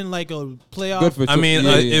would have been like a playoff Good for. I mean,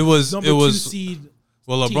 yeah, yeah. it was number it 2 was seed.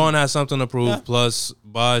 well, LeBron team. had something to prove. Yeah. Plus,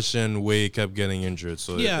 Bosh and Wade kept getting injured,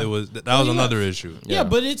 so Yeah. it was that Well, was he another left. issue. Yeah,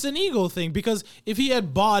 but it's an ego thing because if he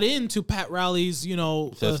had bought into Pat Riley's,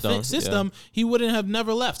 system, he wouldn't have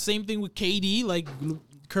never left. Same thing with KD, like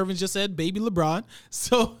Kervin just said, baby LeBron.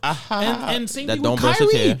 So and same That thing don't with brush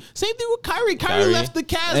his Kyrie. hair. Same thing with Kyrie. Kyrie. Left the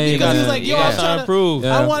Cavs Hey, because he's yeah, like, yo, yeah. I'm trying to prove.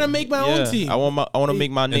 Yeah. I want to make my own team. I want to make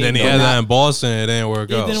my name. And then he known. had that in Boston. It didn't work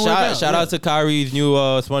It out. didn't work out. Shout out to Kyrie's new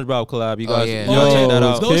SpongeBob collab. You guys, yeah. you gotta Yo, check that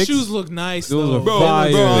out. Those Kicks? shoes look nice, Those though. are Bro,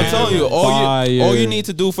 fire. I'm telling you, all Fire. you need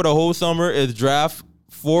to do for the whole summer is draft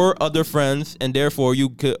 4 other friends, and therefore you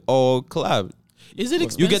could all collab. Is it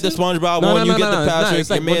expensive? You get the SpongeBob No, one, no, you no, get no, the it's not. Patrick, It's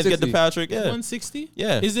like your man get the 160. Patrick. Yeah. 160?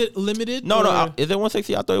 Yeah. Is it limited? No, or- is it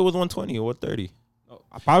 160? I thought it was 120 or 130.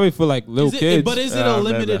 Probably for like little Is it, kids. but is it a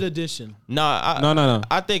limited edition? Nah, No.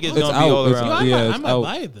 I think it's It's gonna be out. all It's around. Yo, I Yeah, might, it's I might out.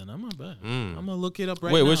 buy it then. I'm gonna buy it. I'm gonna look it up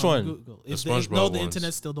right Wait, now. which one? Google. The If SpongeBob no, the ones.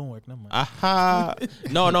 internet still don't work. Never mind. Aha.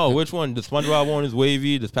 No, which one? The SpongeBob one is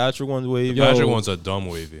wavy. The Patrick one's wavy. Yo. Patrick wants a dumb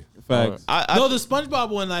wavy. Facts. No, the SpongeBob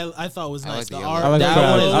one I thought was I nice. like The the art. I like That crab.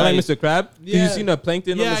 one is I like nice. Mr. Crab. Yeah. You seen the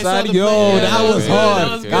plankton Yeah, on I the saw side? the Yo, plankton. that Yeah, was that was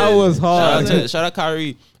hard. good. That That was was good. hard. Shout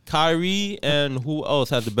out Kyrie, and who else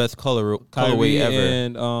has the best colorway Kyrie ever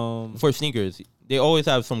and for sneakers? They always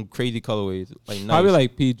have some crazy colorways. Like nice. probably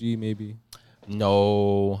like PG maybe.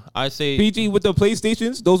 No, I say PG with the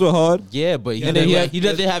PlayStations, those were hard. yeah, but Yeah, he, they doesn't, like- he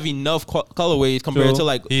doesn't have enough colorways compared True. to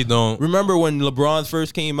like. He don't. Remember when LeBron's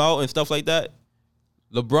first came out and stuff like that?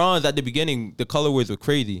 LeBron's at the beginning, the colorways were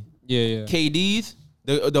crazy. Yeah. KD's,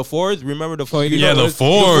 the fours. Remember the fours? Yeah, the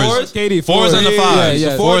fours. KD, Fours and the fives.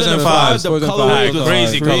 Yeah, Fours and the fives. The Fours and colorways fives. was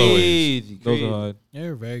Crazy crazy. Those are hard.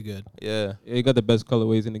 They're very good. Yeah. Yeah, you got the best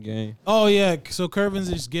colorways in the game. Oh yeah, so Kervin's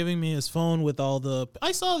is giving me his phone with all the.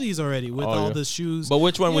 I saw these already with Oh, all yeah. the shoes. But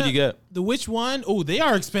which one would you get? The which one? Oh, they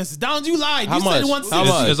are expensive. Downs, you lied. How you much? said How 160.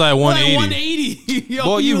 much? It's like 180. 180. Yo,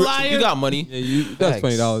 Boy, you liar. got money. Yeah, that's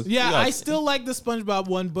Facts. $20. Yeah, got- I still like the SpongeBob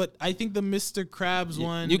one, but I think the Mr. Krabs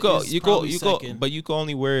one. You go, is you go, probably you go, second. but you can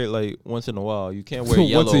only wear it like once in a while. You can't wear Once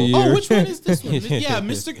yellow. a year. Oh, which one is this one? Yeah,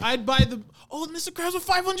 Mr. I'd buy the. Oh, Mr. Krabs with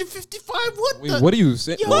 555. What the? Wait, what are you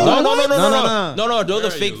saying? Yo, No, those are Where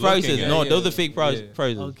are fake you prices. looking at? No, Yeah, those are fake prices.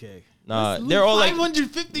 Okay. Nah, they're all like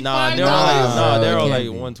 555. they're all like they're all Can't like be.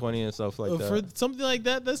 120 and stuff like For that. something like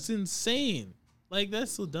that, that's insane. Like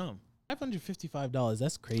that's so dumb. $555.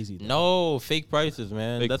 That's crazy. though. No, fake prices,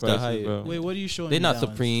 man. Fake That's prices, the height. bro. Wait, what are you showing They're me? not Downs?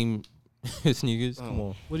 Supreme sneakers. Come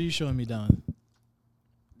on. What are you showing me, Don?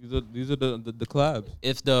 These are the collabs.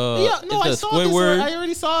 It's the Yeah, no, I it's the saw this. Squidward, I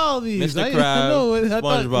already saw all these. Mr. I Krabs, know, I thought-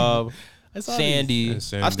 SpongeBob, I saw Sandy. And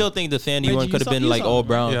Sandy. I still think the Sandy Reggie, one you could have saw- been you like saw all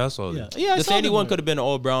them, right? brown. Yeah, I saw These. that. Yeah, I The saw Sandy them one already. could have been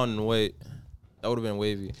all brown and white. That would have been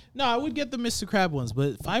wavy. No, I would get the Mr. Crab ones,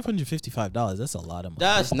 but $555. That's a lot of money.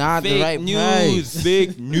 That's not the fake right news. price.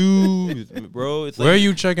 Fake news, bro. It's like, Where are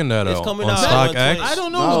you checking that It's out? coming On out StockX? 120. I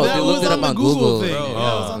don't know. No, that they was looked it on up the on Google Google. thing. Bro, Yeah, it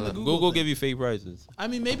was on the Google thing. give you fake prices. I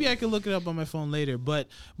mean, maybe I could look it up on my phone later. But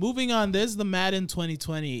moving on, there's the Madden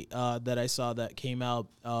 2020 that I saw that came out.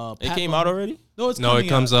 It Pat came Mahomes- out already? No, it's No, coming it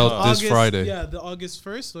comes out this August- Friday. Yeah, the August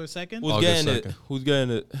 1st or 2nd. Who's August getting 2nd. it? Who's getting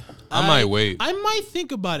it? I might wait. I might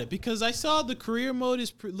think about it because I saw the career mode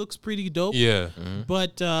looks pretty dope. Yeah.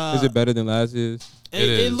 But Is it better than last year's? It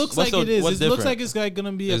is. looks What's like it the- is. what's It looks different? like it's like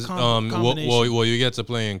gonna be a It's, combination. well, you get to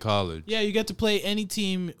play in college. Yeah, you get to play any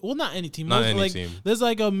team. Well, not any team. Not Most- any like, team. There's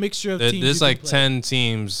like a mixture of teams. There's you like can play. 10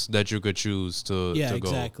 teams that you could choose to Yeah, to go.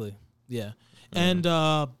 exactly. Yeah, and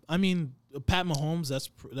I mean Pat Mahomes.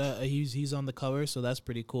 He's on the cover, so that's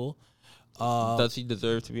pretty cool. Does he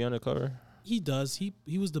deserve to be on the cover? He does.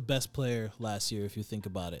 He was the best player last year, if you think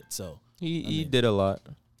about it. So He did a lot.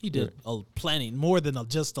 he did plenty more than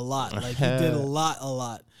just a lot. Like he did a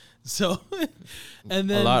lot. So, and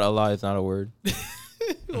then A lot is not a word.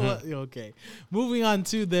 Well, okay. Moving on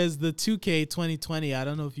to there's the 2K 2020. I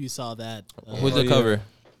don't know if you saw that. Who's the yeah. cover?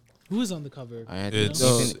 Who is on the cover? It's,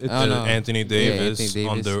 It's Anthony Davis, Anthony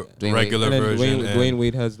on Davis, the Dwayne Wade. regular And then version. Dwayne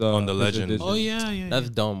Wade has the on the his legend. edition. Oh yeah. That's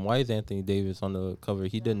dumb. Why is Anthony Davis on the cover?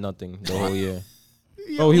 He did nothing the whole year.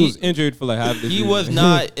 Oh, he was injured for like half the He season. was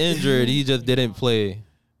not injured. He just didn't play.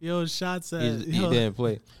 Yo, shots at He didn't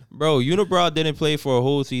play. Bro, Unibrow didn't play for a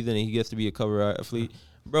whole season and he gets to be a cover athlete.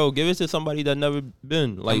 Bro, give it to somebody that never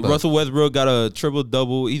been. Like Russell Westbrook got a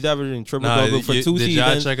triple-double. He's averaging triple-double for 2 did y'all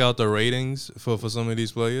seasons. check out the ratings for some of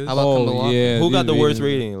these players? How about Oh Milwaukee? yeah. Who got these the worst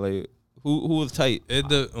ratings. rating? Like, who was tight?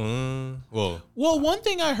 Well, Well, one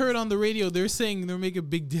thing I heard on the radio, they're saying they're making a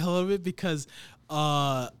big deal of it because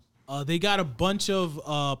they got a bunch of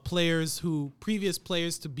previous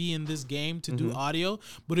players to be in this game to do audio.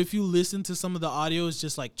 But if you listen to some of the audio, it's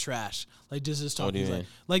just like trash. Like just do talking you mean?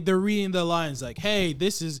 like they're reading the lines like, "Hey,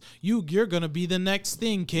 this is you. You're gonna be the next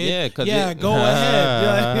thing, kid. Yeah, 'cause go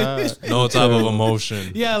ahead. Yeah. no type of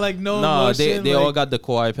emotion. Yeah, like no Nah, emotion. they like, all got the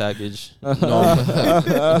Kawhi package. No,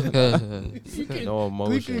 no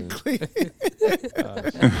emotion.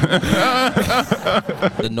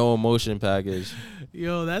 The no emotion package.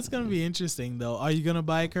 Yo, that's gonna be interesting though. Are you gonna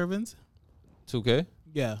buy Kerbins? 2K?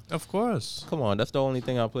 Yeah. Of course. Come on, that's the only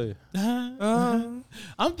thing I play. I'm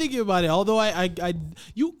thinking about it. Although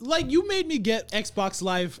you made me get Xbox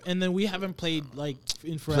Live, and then we haven't played like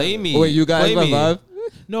in forever. Play me. Wait, you guys Play got me. live?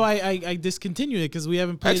 No, I discontinued it because we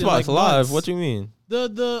haven't played it Xbox like Live. months. What you mean?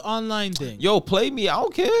 The online thing. Yo, play me. I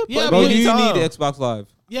don't care. Yeah, Play Bro, me but you anytime. need Xbox Live.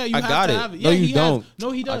 Yeah, you I have got to it. have it. No, Yeah, you he don't. Has,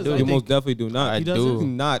 no, he does. do. I You think. most definitely do not. I He doesn't? do.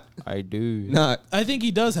 Not. I do. Not. I think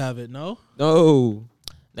he does have it. No. No.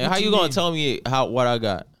 Now, how What you you gonna mean? tell me what I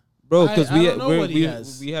got? Bro, I because don't know what he we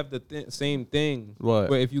has. have the same thing. What?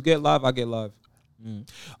 Where if you get live, I get live.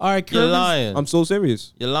 All right, You're Kirby's- lying. I'm so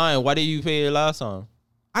serious. You're lying. Why did you pay it last time?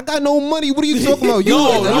 I got no money. What are you talking about? You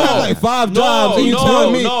No, have like 5 jobs and you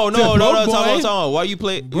telling me no. broke boy. Time out. Why you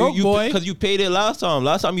play? Broke boy. Because you paid it last time.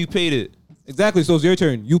 Last time you paid it. Exactly. So it's your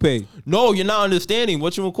turn. You pay. No, you're not understanding.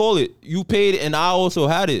 What you gonna call it? You paid and I also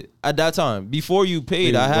had it at that time. Before you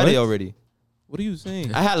paid, Wait, I had what? it already. What are you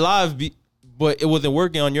saying? I had live, but it wasn't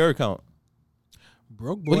working on your account.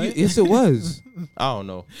 broke What boy. do you, yes, it was. I don't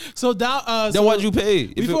know. So down. Then So why'd you pay?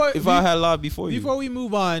 before- If I had live before you. before we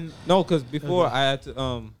move on, No, because before I had to.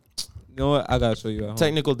 You know what? I gotta show you at home.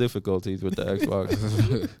 Technical difficulties with the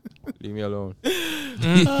Xbox. Leave me alone.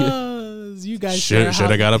 you guys share Should how-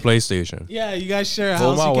 have got a PlayStation. Yeah, you guys share a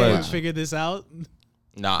Pull house. my You can't wedge. figure this out.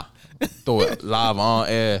 Nah. Throw it live on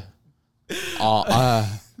air. On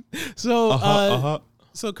So,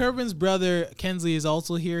 so Kerbin's brother Kensley is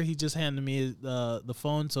also here. He just handed me the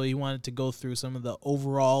phone, so he wanted to go through some of the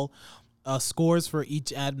overall scores for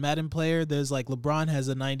each Madden player. There's like LeBron has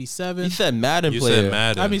a 97. He said Madden You player. said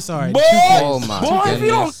Madden. I mean, sorry, Boy! 2Ks. Oh my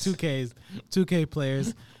goodness. 2K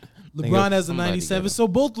players. LeBron has a somebody 97. get So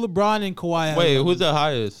both LeBron and Kawhi. have Wait, them. who's the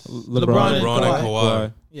highest? LeBron and LeBron and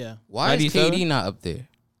Kawhi. Yeah. Why is 97? KD not up there?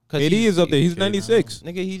 KD is up there. He's 96.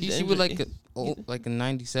 Nigga, He he's was like a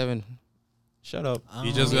 97. Shut up.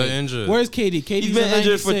 He just got injured. Where's KD? KD's He's been a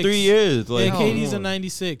injured for 96. 3 years. Yeah, Like, KD's a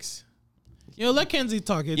 96. You know, let Kenzie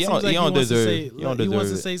talk. It You seems don't- like you he don't wants to deserve say it. You don't he wants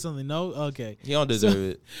to deserve it. say something. No, okay. he don't deserve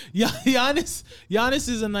it. Yeah, Giannis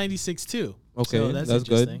is a 96 too. Okay, so that's that's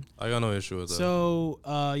good. interesting. I got no issue with that. So,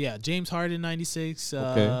 yeah, James Harden 96.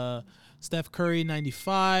 Okay. Steph Curry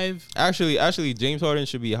 95. Actually, James Harden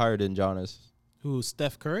should be higher than Giannis. Who?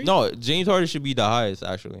 Steph Curry? No, James Harden should be the highest.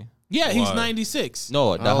 Actually, Yeah, he's Why? 96.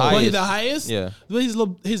 no, the Oh. Well, highest. he's the highest. Yeah. But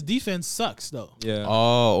his defense sucks though. Yeah.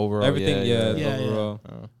 Oh, overall. Everything. Yeah. Yeah, yeah. overall.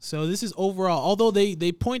 So this is overall. Although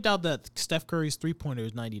they point out that Steph Curry's 3-pointer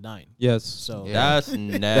is 99. Yes. So Yeah. That's That's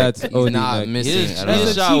nasty. He's OD not neck. missing His, at That's all.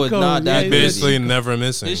 his a shot was cheat not code, that yeah. crazy. Basically, never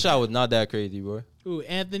missing. His shot was not that crazy, bro. Who?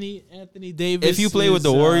 Anthony Davis. If you play with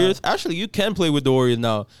the is, Warriors, actually, you can play with the Warriors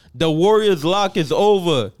now. The Warriors lock is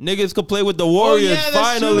over. Niggas could play with the Warriors yeah,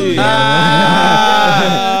 that's finally. true.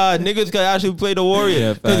 Niggas could actually play the Warriors.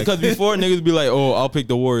 Yeah, facts. Because before niggas be like, oh, I'll pick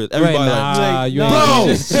the Warriors. Everybody nah. like, you no, ain't-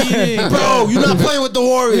 you're just cheating, bro, you're not playing with the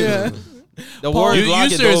Warriors. Yeah. The Warriors You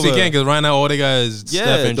lock is seriously over. can't because right now all they got is Steph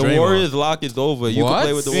Yeah, and the Draymond. Warriors lock is over. You can What?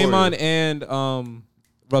 play with the Warriors. Draymond and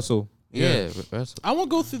Russell. Yeah, Russell. I won't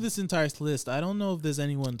go through this entire list. I don't know if there's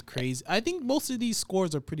anyone crazy. I think most of these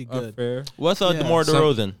scores are pretty good. Fair. What's Yeah. DeMar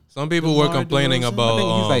DeRozan? Some people were DeMar complaining DeRozan. about. I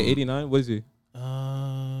think he's like 89. What is he?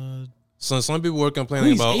 Some people were Ooh,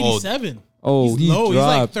 complaining he's about. 87. Oh, He's low. He's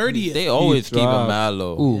like dropped. 30. They always keep him dropped. mad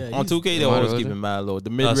low. Ooh. Yeah, On he's- 2K, they DeMar always DeRozan? keep him mad low. The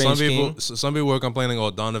mid-range king. some people were complaining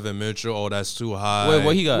about Donovan Mitchell. Oh, that's too high. Wait,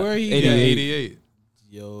 what he got? Where he 88. 88.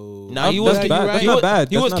 Yo. Nah, he That's was bad. you That's right. not bad.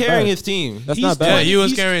 He That's was not carrying bad. his team. That's He's not bad. Yeah, he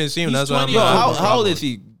was He's- carrying his team. he's That's why I'm 20. Yo, not. how old is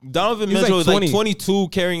he? Donovan He's Mitchell like is like 20. 22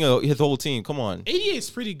 carrying his whole team. Come on. 88 is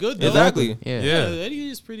pretty good, though. Exactly. Yeah. Yeah.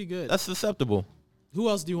 88 is pretty good. That's susceptible. Who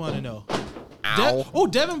else do you want to know?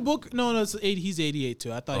 Devin Booker. No, it's 80, he's 88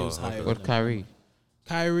 too. I thought he was higher. What than Kyrie?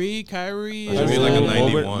 Kyrie Should be like a is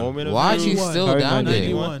 91. Why is he 91. still Kyrie down there?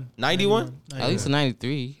 91. 91? At least a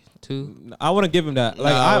 93, too. I wouldn't give him that.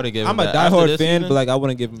 Like Nah, I wouldn't give him I'm a that. After diehard this fan, season? but like I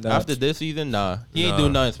wouldn't give him that. After this season, nah. He ain't Nah. do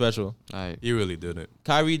nothing special. All right. He really didn't.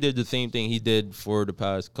 Kyrie did the same thing he did for the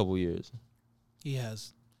past couple years. He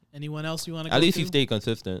has. Anyone else you want to? At least he stayed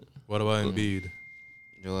consistent. What about Embiid?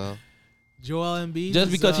 Joel. Joel Embiid. Just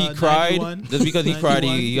is, because he cried, 91. just because he cried,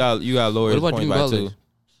 91. you got lower What his about point Jimmy by Butler? 2.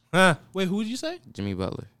 Huh? Wait, who did you say? Jimmy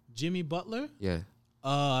Butler. Jimmy Butler. Yeah.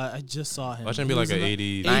 I just saw him. Why shouldn't He be like was an in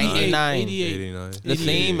 89? 89. 88. 89. The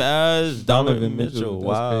same as Donovan Mitchell. That's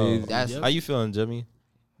Wow. crazy. That's How you feeling, Jimmy?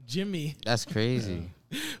 Jimmy. that's crazy.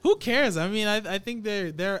 Who cares? I mean, I think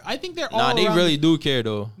they're all. Nah, they around- really do care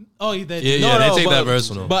though. Oh, they Yeah, do. yeah, they take but, that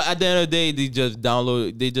personal. But at the end of the day, they just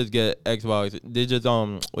download. They just get Xbox. They just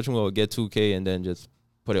what you gonna get 2K and then just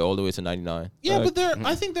put it all the way to 99. Yeah, but they're.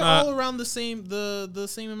 I think they're Uh, all around the same the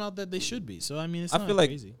same amount that they should be. So I mean, it's I not feel like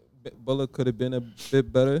crazy. Butler could have been a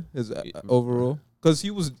bit better his overall because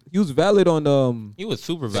he was valid on He was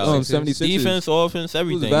super valid. 76ers. Defense, offense, he was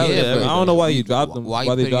everything. valid. Yeah, but everything. I don't know why you dropped him. Why Why you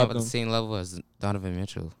they putting him dropped at the him? same level as Donovan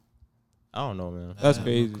Mitchell? I don't know, man. That's I have no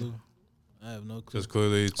crazy. clue. I have no clue. Because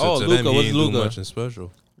clearly, to Oh, them, Luka, he what's ain't do Luka? much in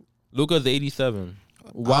special. Luka's 87.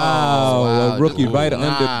 Wow, a rookie right under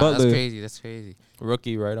Butler. That's crazy. That's crazy.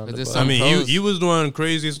 Rookie right on But the there's bus. some I mean, pros- he was doing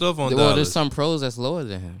crazy stuff on Well, there's Dallas. some pros that's lower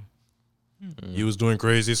than him. He was doing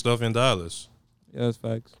crazy stuff in Dallas. Yeah, that's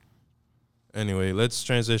facts. Anyway, let's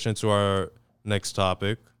transition to our next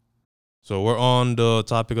topic. So we're on the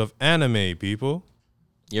topic of anime, people.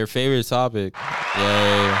 Your favorite topic.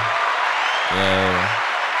 Yay. Yay.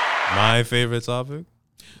 My favorite topic.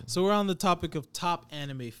 So we're on the topic of top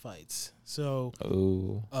anime fights. So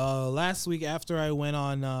Ooh. last week after I went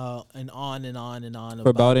on and on For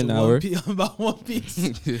about an the hour. about One Piece,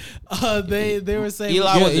 they were saying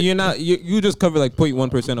Eli Yeah, was you're not. You just cover like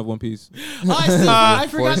 0.1% of One Piece. I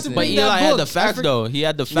forgot to But But bring Eli that had book. the facts though. He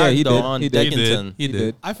had the Yeah, facts he though did. on He did. Deckinson. He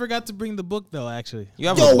did. I forgot to bring the book though. Actually, You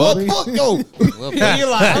have a book?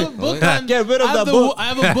 Well, I have a book on. Get rid of I have that book. I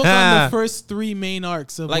have a book on the first 3 main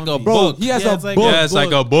arcs of Like One a Piece. Bro, book. he has Yeah, a it's like book. Yeah, it's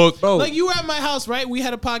like a book. Bro, Like you were at my house, right? We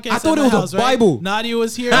had a podcast. I thought at it was my a house, right? Bible. Nadia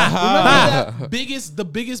was here. Remember that the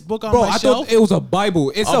biggest book on bro, my I shelf? thought it was a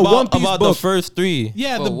Bible. It's a One Piece about book. the first 3.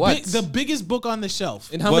 Yeah, For the what? the biggest book on the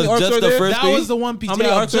shelf. And how Was many arcs just are the there? first That 3? was the One Piece. How many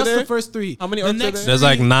yeah, arcs are just there? the first 3. How many The arcs are next there? There's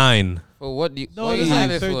like 9. for what do you? No, what it do was you have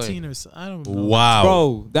like it for? 13 or so. I don't know. Wow.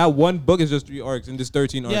 Bro, that one book is just 3 arcs, and there's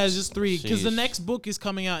 13 arcs. Yeah, it's just 3 because the Sheesh. next book is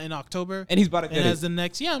coming out in October. and he's about to And get as it. the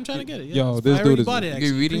next, yeah, I'm trying to get it. Yeah. Yo, I this already dude is- bought it. You're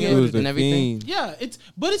Actually. reading Pre-ordered it and everything. Yeah,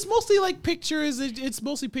 but it's mostly like pictures. It's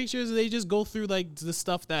mostly pictures. They just go through like the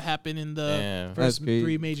stuff that happened in the Damn. first That's crazy.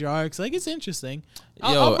 3 major arcs. Like it's interesting.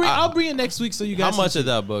 Yo, I'll bring it next week so you How guys. much can is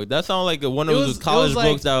that book? That sounds like one see. of those college like-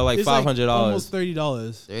 books that are like it's $500. almost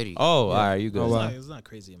 $30. 30. Oh, all right, you good. It's not a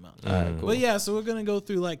crazy amount. All right, cool. But yeah, so we're gonna go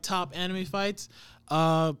through like top anime fights.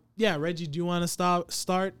 Yeah, Reggie, do you want to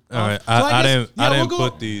start? All right, So I guess- didn't we'll go-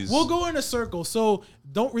 put these. We'll go in a circle. So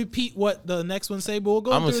don't repeat what the next one say, but we'll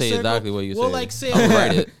go. I'm gonna through a say circle. exactly what you We'll said. like say. I'll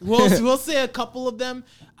write it. We'll say a couple of them.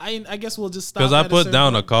 I guess we'll just stop. Because I at put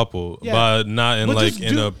down a certain couple, Yeah. but not in But like just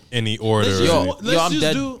in do- any order. Let's or just- anything. let's I'm just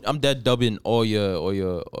dead. do- I'm dead dubbing all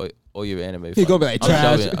your anime. He gonna be like, I'm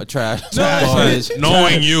trash. dubbing, trash. But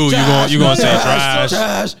knowing you gonna say trash.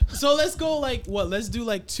 Trash. So let's go like what? Let's do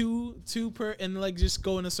like two per, and like just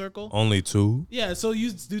go in a circle. Only 2. Yeah. So you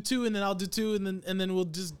do 2, and then I'll do 2, and then we'll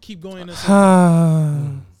just keep going in a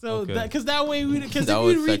circle. So Okay. because that way because That if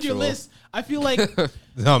was you read your sexual. list, I feel like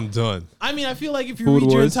I'm done. I feel like if you Food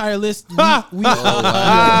read your Wars. entire list,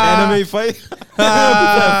 Anime fight.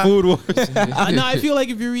 Food wars. no, I feel like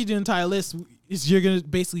if you read your entire list, you're gonna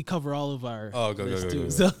basically cover all of our Oh, go, go, list go, too. go.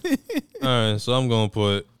 So All right, so I'm gonna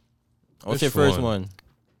put. What's Which your first one?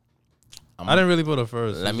 one? I didn't really put a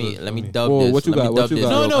first. Let me Let dub Whoa, this. what you Let me got? What dub you this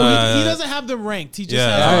got? real no, quick. he doesn't have them ranked. He just Yeah,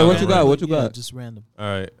 has all right, them what you got? What you Yeah, got? just random. All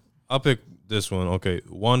right, I'll pick this one. Okay,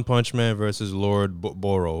 One Punch Man versus Lord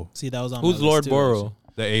Boro, See, that was on Who's my Lord list too, Boro?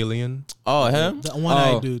 the alien. Oh, actually. him. The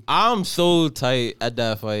one-eyed Oh, dude. I'm so tight at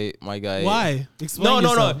that fight, my guy. Why? Explain No.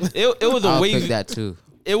 yourself. It was a I'll wavy. pick that too.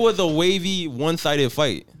 It was a wavy, one-sided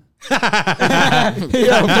fight. That's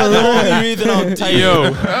the only reason I'm tight.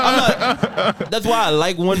 Yo. That's why I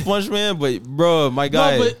like One Punch Man. But bro, my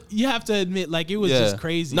guy. No, but you have to admit, like it was just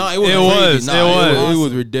crazy. No, it was. It crazy. was, Nah, it was. It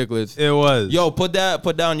was ridiculous. It was. Yo, put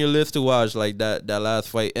down your list to watch like that last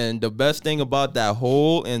fight. And the best thing about that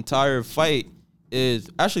whole entire fight is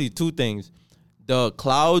actually 2 things. The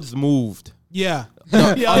clouds moved. Yeah.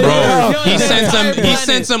 Bro, he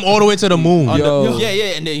sent some all the way to the moon. Yo.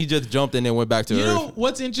 Yeah, and then he just jumped and then went back to You Earth. know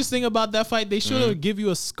what's interesting about that fight? They should give you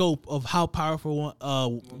a scope of how powerful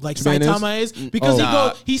like Man is? Saitama is because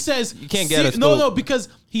Nah. he says You can't get a no scope. because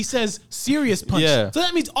he says serious punch. Yeah. So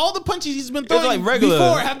that means all the punches he's been throwing like regular.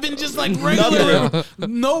 before have been just like regular,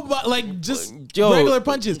 like just Yo. regular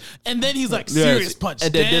punches. And then he's like serious punch.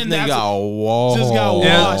 And then this nigga that's got whoa. just got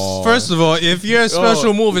Yeah, washed. first of all, if your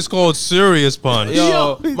special move is called Serious Punch,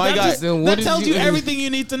 Yo, my that guy. just- Then that what did tells you- you everything you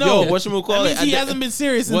need to know. Yo, whatchamacallit, That means at he the- hasn't been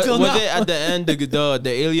serious What until was now. it at the end? The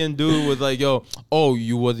alien dude was like, "Yo, oh,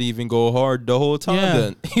 you wasn't even go hard the whole time." Yeah.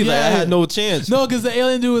 Then he's like, "I Yeah. had no chance." No, because the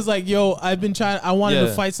alien dude was like, "Yo, I've been trying. I wanted to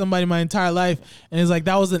Yeah. fight somebody my entire life," and he's like,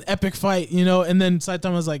 "That was an epic fight, you know." And then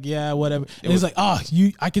Saitama was like, "Yeah, whatever." And he's like, "Oh,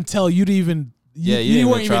 I can tell you didn't even. Yeah, you you didn't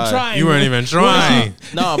weren't even even try. trying. you weren't even trying.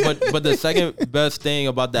 No, but the second best thing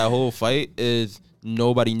about that whole fight is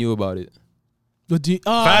nobody knew about it.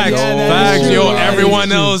 Facts, that facts, is true. yo. Yeah, that Everyone is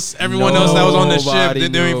true. else that was on the ship, Nobody they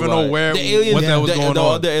didn't even knew know about it. where The aliens, what that was going the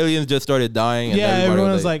on. other aliens just started dying. And Yeah, everybody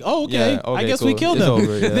everyone was was like, "Oh, okay. yeah, I guess we cool. killed It's them."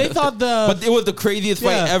 over, yeah. They thought But it was the craziest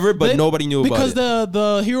fight ever, but nobody knew about because it.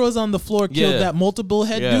 the heroes on the floor killed Yeah. that multiple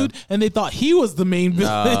head Yeah. dude, and they thought he was the main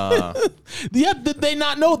villain. Nah. Yeah, did they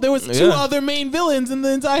not know there was two Yeah. other main villains in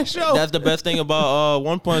the entire show? That's the best thing about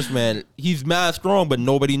One Punch Man. He's mad strong, but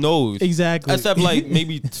nobody knows. exactly. Except like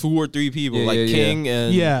maybe 2 or 3 people, Yeah, like yeah, yeah. King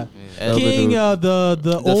and yeah, and King,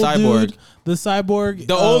 the old cyborg. dude, the cyborg,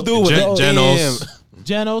 the old dude was Genos.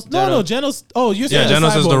 Genos. No, Genos. Oh, you're Yeah, saying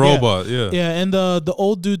Genos is the cyborg, robot. Yeah. Yeah, and the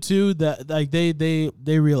old dude too. That like they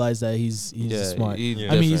realize that he's Yeah, smart. he's I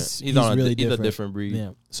mean, different. he's on really he's different. a different breed. Yeah.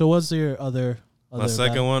 So what's your other? My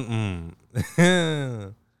second one,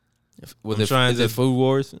 Was I'm it, trying is to- it Food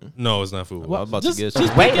Wars? No, it's not food. I was about just, to guess.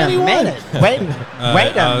 just Wait pick a anyone. minute. Wait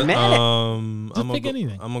a minute. I'm pick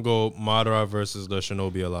anything. gonna go Madara versus the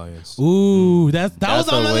Shinobi Alliance. Ooh, that was That's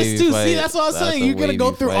on a my list wavy too. fight. See, that's what I was That's saying. a You're gonna go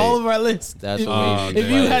wavy through fight. all of our lists. That's if, a wavy if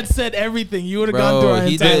you fight. had said everything, you would have Bro, gone through our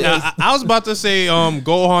he entire did- list. I was about to say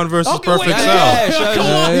Gohan versus Okay, Perfect wait, Cell. yeah, Shut come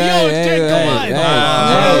up. on, yo, Jake, come on.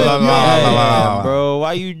 Yeah, bro,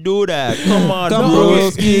 why you do that? Come on,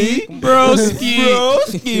 broski.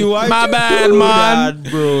 Broski, why My you bad, do man.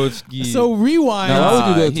 that, broski? So rewind. Now, why would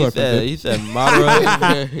you do that he to our said, friend? he said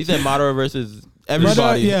Madara. He said Madara versus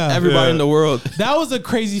everybody. yeah. Everybody Yeah. in the world. That was a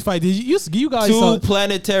crazy fight. Did you guys Two saw?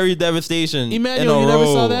 planetary devastation. Emmanuel, in a you never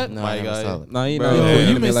row. saw that? No, My I never guy. saw it. Nah, you Bro, know, Yo, you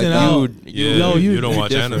anime missing like out. that. Yeah, Yo, you don't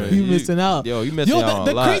watch different. anime. You missing out. Yo, you missing Yo, out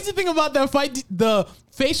the a lot. crazy thing about that fight, the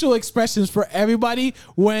facial expressions for everybody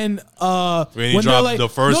when he they're dropped like, the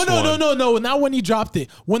first no, not when he dropped it.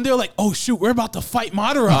 When they're like, oh shoot, we're about to fight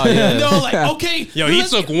Madara. Oh, yeah. And they're like, okay. Yo, he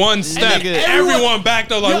let's took get- one step. nigga- Everyone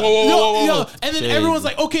backed up like, Yo, whoa. yo. And then Crazy. everyone's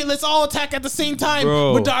like, okay, let's all attack at the same time.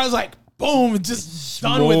 Bro. Madara's like, boom, just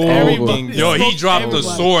done with Smoking. everybody. Yo, he Smoked dropped the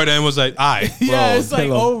everybody. sword and was like, "Aight." Yeah, Bro, it's like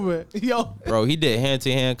hello. over. Yo. Bro, he did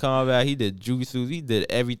hand-to-hand combat. He did jutsu. He did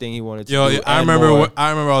everything he wanted to Yo, do. I and remember. more.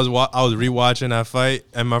 I was rewatching that fight,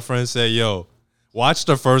 and my friend said, "Yo, watch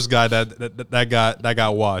the first guy that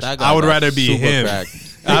got washed. That guy I would got rather be super him. cracked.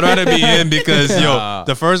 I'd rather be him because Nah.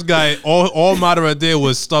 the first guy, all Madara did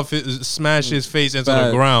was smash his face into the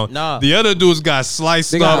Facts. ground. Nah. The other dudes got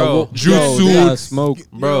sliced They got up, yo, they got jutsu. smoke.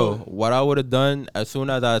 Bro, what I would have done as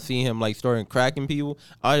soon as I seen him like starting cracking people,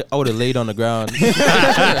 I would have laid on the ground.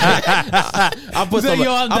 I put He's like, some,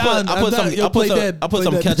 "Yo, I'm done. I I'm put done. some, Yo, I put play some, dead. I put Play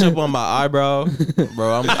some dead." ketchup on my eyebrow,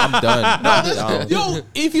 bro. I'm done. Yo,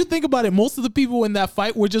 if you think about it, most of the people in that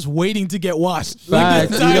fight were just waiting to get washed. Facts,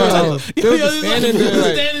 the entire yo. time. They were Yo, just they're standing there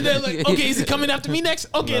like- standing there like, okay, is he coming after me next?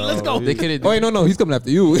 Okay, let's go. They could have. Oh, wait, no, he's coming after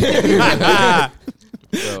you.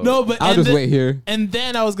 No, but I'll and just then- wait here. And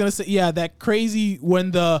then I was gonna say, yeah, that crazy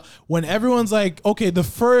when everyone's like, okay, the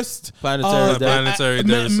first Planetary Planetary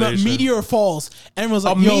devastation. meteor falls, everyone's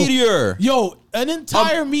like, A yo, meteor. yo, an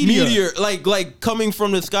entire meteor. like coming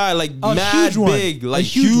from the sky, like A mad huge one. big, A like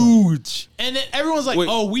huge one. huge. And then everyone's like, Wait.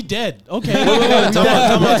 oh, we dead. Okay,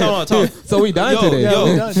 Time out. So we died today. Yeah, we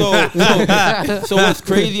Yo, done. so what's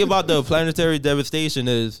crazy about the planetary devastation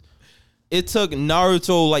is it took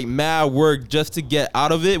Naruto like mad work just to get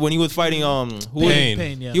out of it when he was fighting who was- Pain.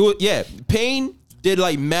 Pain, yeah. He was Pain did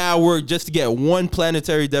like mad work just to get one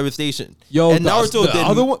planetary devastation. Yo, and the did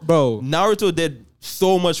other one, bro. Naruto did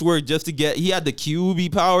so much work just to get. He had the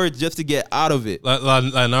QB power just to get out of it. Like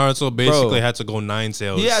Naruto basically Bro. had to go Nine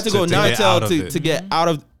Tails. He had to go get nine out tail of it. to get out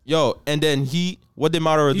of and then what did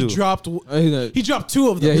Madara He do? dropped. He He dropped two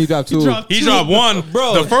of them. Yeah, he dropped two. He dropped one,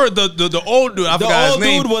 Bro. The first, the old dude, I The forgot his old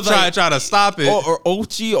name. dude was try like- to stop it. or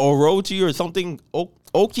Ochi or Rochi or something.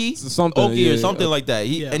 Oki? Something, Oki yeah, or something yeah. like that.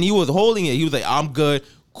 Yeah. And he was holding it. He was like, I'm good.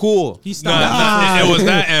 Cool. He No, stopped. it was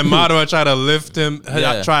that, and Madara tried to lift him,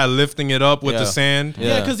 Yeah. try lifting it up with Yeah. the sand.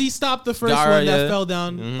 Yeah, because he stopped the first Gara, one that yeah. fell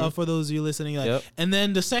down. For those of you listening, like, Yep. and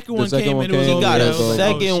then the second one second came one and it was came, over. Got Yeah, a It was like,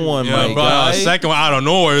 second oh, shit. one, Yeah, my bro. guy. Second one out of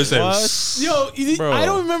nowhere, it said, What? Yo, Bro. I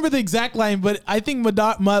don't remember the exact line, but I think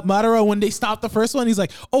Madara, when they stopped the first one, he's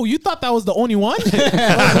like, "Oh, you thought that was the only one?"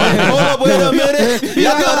 Hold up, wait a minute. You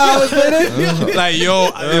thought I was in it? like yo,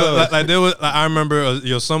 like there was. Like, I remember,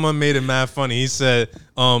 someone made it mad funny. He said,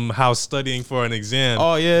 how studying for an exam.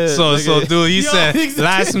 Oh, yeah. So Nigga. dude, he Yo, said exactly.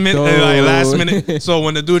 last minute, Dude. last minute. So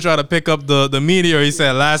when the dude tried to pick up the meteor, he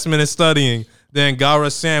said last minute studying. Then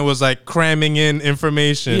Gara-san was like cramming in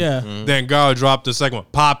information. Yeah. Then Gara dropped the second one.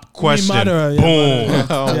 Pop question. Madara, yeah, Boom. Madara.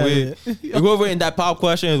 Oh, Yeah, wait. yeah. Whoever in that pop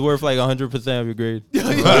question is worth like 100% of your grade.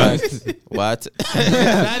 What?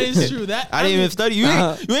 That is true. That I didn't even study. You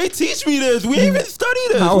ain't teach me this. We ain't even study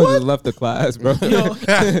this. I was What? just left the class, bro. Yo,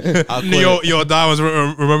 I quit. Yo, that was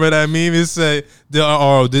remember that meme? It said,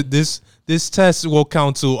 this test will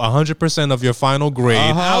count to 100% of your final grade.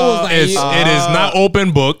 I was like, It is not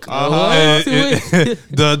open book.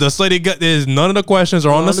 The study guide is none of the questions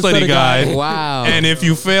are on the study guide. Wow. And if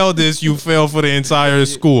you fail this, you fail for the entire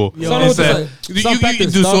school. Yo. Some It of the- said, some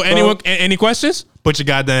practice so stuff, anyone bro. any questions? Put your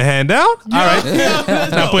goddamn hand down. All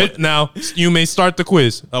right. Now you may start the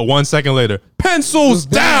quiz. 1 second later, pencils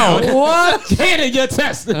down. What? Hand your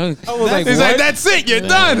test. I was like, It's like what? that's it. You're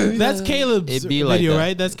done. that's Caleb's It be like video, that.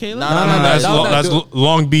 right? That's Caleb. Nah, That's, that was that's not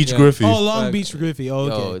Long Beach Griffey. Oh, Long Facts. Beach Griffey. Oh,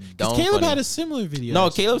 Yo, okay. Because dumb Caleb funny. had a similar video. No,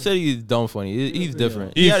 actually. Caleb said he's dumb funny. He's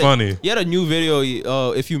different. He had funny. He had a new video.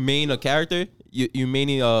 If you main a character, you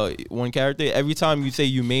main one character. Every time you say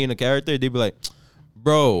you main a character, they be like,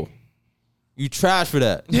 "Bro, you trash for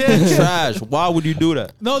that. Trash. Why would you do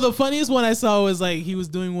that?" No, the funniest one I saw was like he was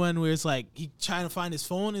doing one where it's like he trying to find his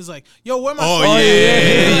phone. Is like, yo, where my Oh phone? yeah,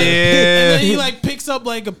 And then he yeah. like picks up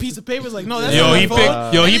like a piece of paper. It's like, no, that's Yo, not my he phone.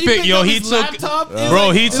 picked- yo, And he then picked- yo, up he his took- laptop. It's Bro,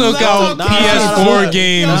 like- he his took out laptop- PS4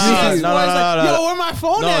 games. Yo, Nah, nah. Yo, where my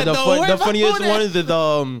phone No, at? the, though? fun, Where the my funniest phone one at? is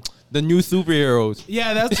the new superheroes.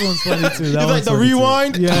 Yeah, that one's funny too. That He's like one's the funny too.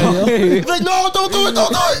 rewind. Yeah, yeah. He's like, no, don't do it,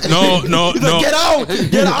 don't do it. No, He's like, get out,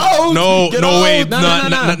 get out. No, get no, out. wait. No, No, no,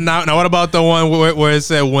 no, no. Now, what about the one where it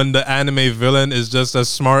said when the anime villain is just as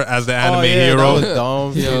smart as the anime Oh, yeah, hero? That was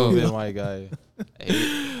dumb. Yo. Stupid, my guy.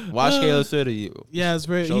 Hey, watch Caleb City. Yeah, it's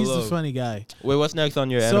very. Show He's love. a funny guy. Wait, what's next on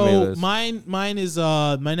your anime So list? mine is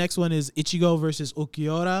my next one is Ichigo versus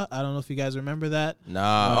Ukiura. I don't know if you guys remember that.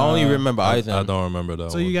 Nah, I only remember I Aizen. don't remember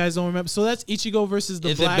that So one. you guys don't remember. So that's Ichigo versus the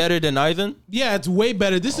Is black. it better than Aizen? Yeah, it's way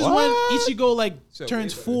better. This is when What? Ichigo like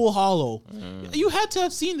turns full hollow. You had to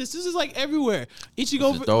have seen this. This is like everywhere.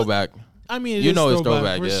 Ichigo. It's a throwback. I mean, it You is know it's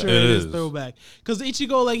throwback. throwback, For yeah. sure, It it is is. throwback. Because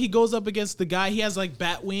Ichigo, like, he goes up against the guy. He has like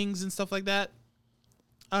bat wings and stuff like that.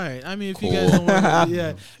 All right. I mean, if you guys don't remember, yeah,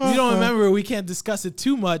 if you don't remember, we can't discuss it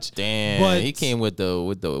too much. Damn, But he came with the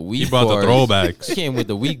weak. He brought the bars. throwbacks. He came with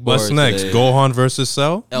the weak What's bars next? today. Gohan versus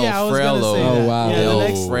Cell? El Yeah, I was gonna Frello. say that. Oh, wow. Yeah, the El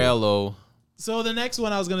next, Frello. so the next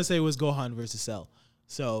one I was gonna say was Gohan versus Cell.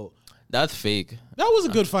 So That's fake. that was a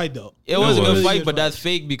good fight, though. It was a was. good Really fight, good but fight. that's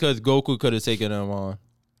fake because Goku could have taken him on.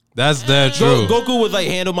 That's dead true. Goku was like,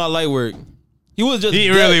 handle my light work. He was just He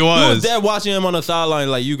dead. really He was. was dead watching him on the sideline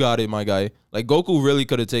like, you got it, my guy. Like, Goku really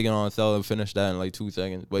could have taken on Cell and finished that in like 2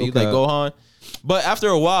 seconds. But he's like, Okay. Gohan. But after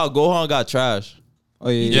a while, Gohan got trashed. Oh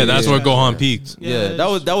yeah, Yeah, that's where Gohan peaked. Yeah, that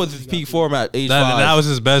was his peak form at age 5. That was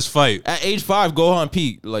his best fight. At age 5, Gohan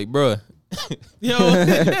peaked. Like, bruh. Yo,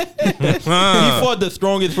 He fought the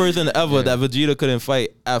strongest person ever that Vegeta couldn't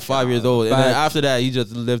fight at 5 years old. And then Facts. after that, he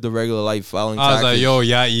just lived a regular life following I was like, tactics. yo,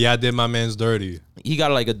 yeah, I did my man's dirty. He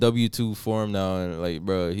got like a W2 form now. And like,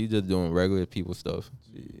 bro, he just doing regular people stuff.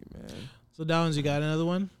 so Downs, you got another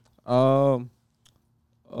one?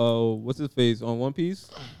 What's his face on One Piece?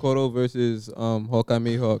 Kodo versus Hawkeye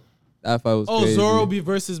Mihawk. That fight was Oh, crazy. Zoro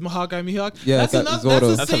versus Mahawk Mihawk. Yeah, that's that- another. Zoro. That's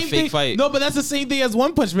the That's a same fake thing. fight. No, but that's the same thing as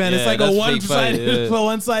One Punch Man. It's Yeah, like a that's fake fight, one-sided, yeah.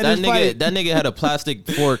 one-sided fight. That nigga had a plastic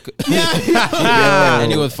fork. Yeah.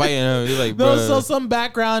 And he was fighting him. He like, No, bro. so some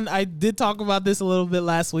background. I did talk about this a little bit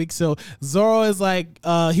last week. So Zoro is like,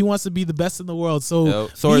 he wants to be the best in the world. So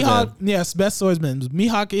Yep, swordsman. Mihawk, yes, best swordsman.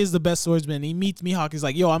 Mihawk is the best swordsman. He meets Mihawk. He's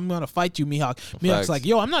like, yo, I'm gonna fight you, Mihawk. Mihawk's Facts. like,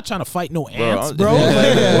 yo, I'm not trying to fight no ants, I'm- bro.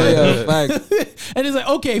 Yeah, Like, yeah, facts. and he's like,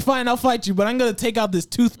 okay, fine, I'll fight you, but I'm gonna take out this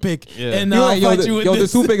toothpick Yeah. and You're I'll like, fight you with yo,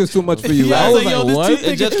 this. the toothpick is too much for you. Yeah, I it's was like, yo, like, this what?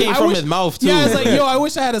 toothpick It just came I from wish- his mouth, too. Yeah, it's like, yo, I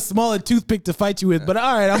wish I had a smaller toothpick to fight you with, but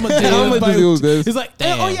all right, I'm gonna I'ma just use this. He's like,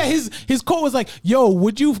 oh yeah, his quote was like, yo,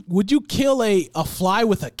 would you kill a fly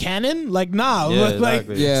with a cannon? Like, nah, Yeah, like,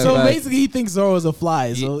 exactly. Yeah, so right. basically he thinks Zoro is a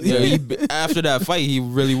fly. So After that fight, he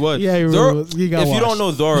really was. Yeah, he really Zoro, was. He got if you don't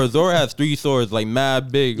washed. know Zoro has 3 swords, like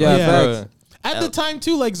mad big. Yeah, like, facts. bruh. at the time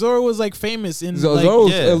too, like Zoro was like famous in like, Zoro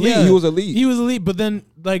was yeah. elite. yeah. He was elite. He was elite, but then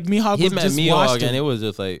like Mihawk He was met just Mihawk washed and him. it was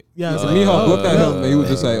just like, Yeah, it's So like, Mihawk oh, looked at him and he was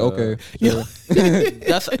just like, okay. Yeah.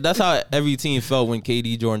 that's how every team felt when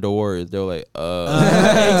KD joined the Warriors. They were like,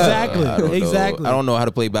 Exactly, I don't know. exactly. I don't know how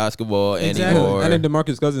to play basketball Exactly. anymore. And then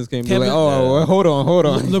DeMarcus Cousins came. They're like, Kevin- oh, well, hold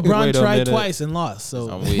on. LeBron Wait a tried minute. twice and lost.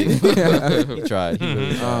 So I'm weak. He tried. He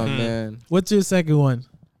really tried. Oh man. what's your second one?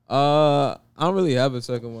 I don't really have a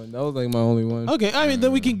second one. That was like my only one. Okay, I mean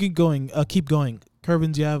then we can keep going. Keep going.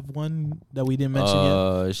 Kerbins, you have one that we didn't mention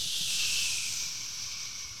yet.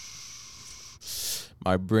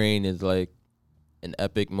 My brain is like in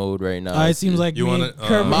epic mode right now. It seems like You me wanna, and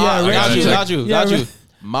Kermit- Mob, yeah, I got Reggie. you, got you, Yeah, got you.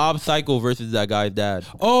 Mob Psycho versus that guy's dad.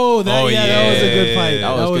 Oh, that Oh, yeah, that was a good yeah. fight.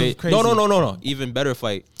 That was great. crazy. No. Even better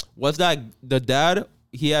fight. What's that? The dad,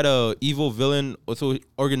 he had a evil villain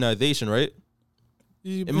organization, right?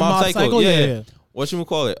 In Mob Psycho, yeah. What should we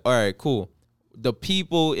call it? All right, cool. The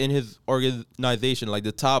people in his organization, like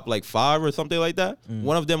the top like 5 or something like that.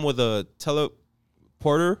 One of them was a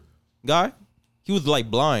teleporter guy. He was like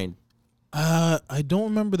blind. I don't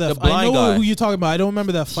remember that. The blind I know guy. who you're talking about. I don't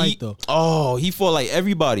remember that fight though. Oh, he fought like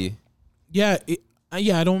everybody. Yeah,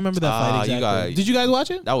 I don't remember that fight exactly. Did you guys watch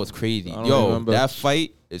it? That was crazy. don't Yo, remember. that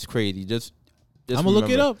fight is crazy. Just I'm gonna look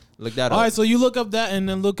it remember. up. Look that All up. right, so you look up that and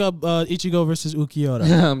then look up Ichigo versus Ukiura.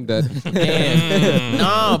 I'm dead. Damn.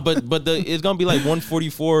 Nah, but it's gonna be like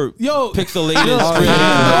 144 Yo, pixelated Oh, screen.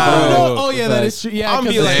 yeah. no. Oh yeah, that is true. Yeah, I'm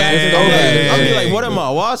 'cause be of like, that. I'm be like, what am I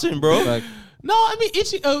watching, bro? Like, No, I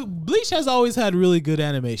mean Bleach has always had really good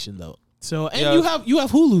animation though. So and Yeah. you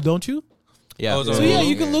have Hulu, don't you? Yeah. Oh, So Oh, yeah,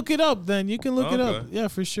 you okay. can look it up. Then you can look it up. Okay. Yeah,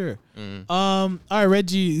 for sure. All right,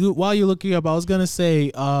 Reggie. While you're looking up, I was gonna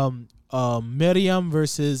say Miriam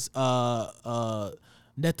versus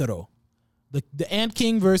Netero, the Ant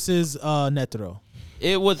King versus Netero.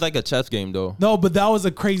 It was like a chess game though. No, but that was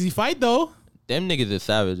a crazy fight though. Them niggas is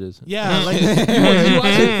savages. Yeah, like you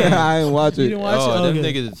watch it? I ain't watch You it. didn't watch Oh, it? them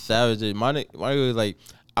Okay. niggas is savages. My nigga was like,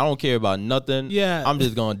 I don't care about nothing. Yeah. I'm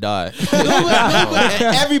just gonna die.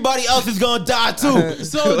 And everybody else is gonna die too.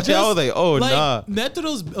 So I just, was like, oh like, nah.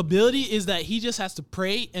 Netero's ability is that he just has to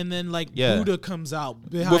pray and then like Yeah. Buddha comes out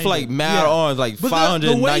behind With like him. mad Yeah. arms, like But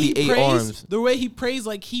 598 arms. The way he prays,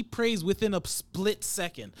 like he prays within a split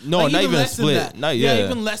second. No, Like, not even a less than split. that. Not- yeah, yeah.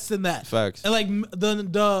 even less than that. Facts. And like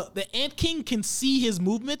the Ant King can see his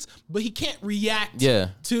movements, but he can't react. Yeah.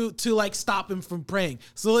 To like stop him from praying.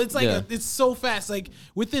 So it's like Yeah. it's so fast. Like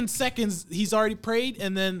within seconds, he's already prayed,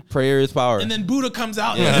 and then Prayer is power. Buddha comes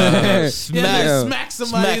out Yeah. and Smack. smacks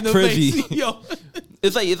somebody Smack in the privy. face. Yo.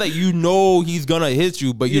 It's like you know he's gonna hit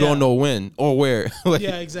you, but you Yeah. don't know when or where. Like,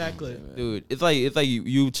 Yeah, exactly. dude, it's like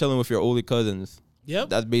you chilling with your older cousins. Yep.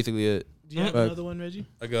 That's basically it. Do you have Right. another one, Reggie?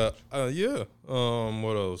 I got yeah.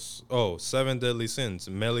 What else? Oh, 7 Deadly Sins.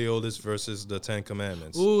 Meliodas versus the 10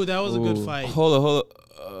 Commandments. Ooh, that was a good Ooh. fight. Hold on.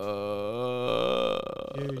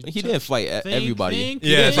 He didn't fight everybody. think.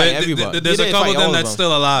 He Yeah, didn't fight but everybody. there's He a didn't couple fight of them all that's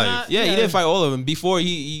still alive. Nah, Yeah, he Yeah. didn't fight all of them before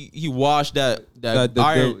he washed that That-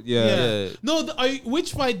 iron. yeah. No,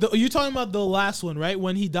 which fight? Are you talking about the last one, right?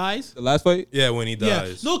 When he dies? The last fight? Yeah, when he Yeah.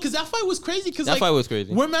 dies. No, because that fight was crazy. Because That like, fight was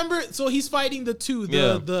crazy. remember, so he's fighting the two,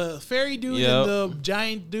 Yeah. the fairy dude Yeah. and the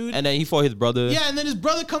giant dude. And then he fought his brother. yeah, and then his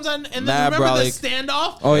brother comes out, and then Mad remember Brolic. the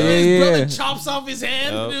standoff? Oh, And yeah, his yeah, brother yeah. chops off his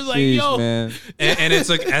hand. Yep. And it was like, Jeez, yo, man. And it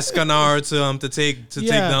took Escanar to take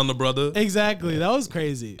Yeah. down the brother. exactly. That was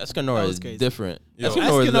crazy. Escanor That is was crazy. different. Yo.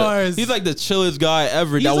 Escanor is- he's like the chillest guy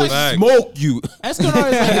ever He's that would like- smoke you.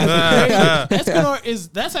 Escanor is like Escanor is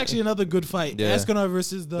that's actually another good fight. Yeah. Escanor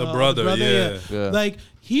versus the brother, yeah. Yeah. Like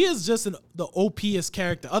he is just the OPest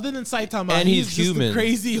character. Other than Saitama, And he's just human. a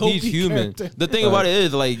crazy OP He's human. character. The thing about it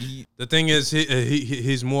is like The thing is,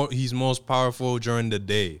 he's most powerful during the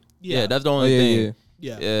day. yeah, that's the Oh, only yeah, thing. yeah.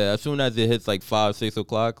 Yeah. Yeah, as soon as it hits like 5-6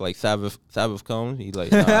 o'clock, like Sabbath comes, he's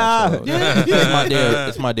like, nah, chill. Yeah.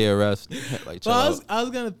 It's my day of rest. Like, chill Well, out. I was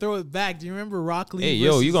gonna throw it back. Do you remember Rock Lee? Hey,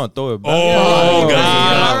 yo, versus- you gonna throw it back? Oh,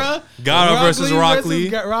 Gara? Gara versus Rock Lee.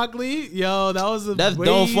 Rock Lee. Yo, that was a That's way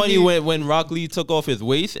dumb funny when Rock Lee took off his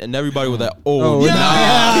waist and everybody was like, oh, Oh,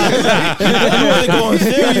 Yeah, you wasn't going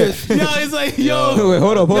serious. yeah, it's like yo, Wait,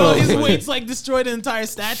 hold up. his weight's like destroyed the entire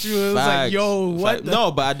statue. It was like Facts. yo, what? Facts. the-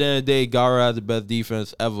 No, but at the end of the day, Gara has the best defense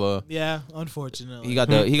ever. Yeah, unfortunately. He got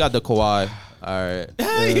the Kawhi. All right.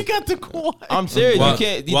 he got the quad. I'm serious. While, you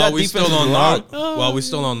can't. while that we defense still is on locked. Naruto, while we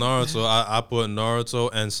still on Naruto, I put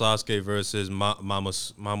Naruto and Sasuke versus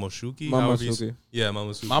Mamoshuki. however you s- Mamasuki. Yeah,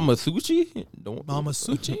 Mamasuki. Mama Suchi? Don't. Mama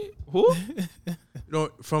Suchi? Who?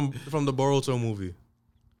 from the Boruto movie.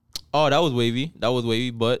 Oh, that was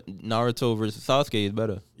wavy. But Naruto versus Sasuke is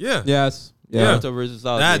better. Yeah. Yes. Yeah. Naruto versus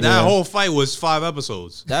Sasuke. That whole fight was 5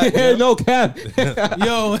 episodes. That- No cap.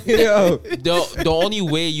 Yo, Yo. the only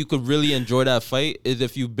way you could really enjoy that fight is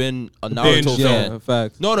if you've been a Binge Naruto show. fan. Yeah,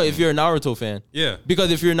 facts. No, if you're a Naruto fan. Yeah.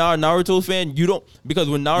 Because if you're not a Naruto fan, you don't. Because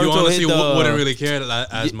when Naruto You honestly hit the, wouldn't really care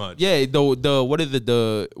as much. Yeah, the what is it?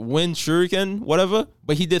 The wind shuriken, whatever.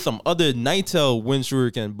 But he did some other Nighttail wind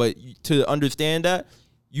shuriken. But to understand that,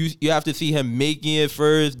 you have to see him making it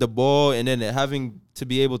first, the ball, and then having to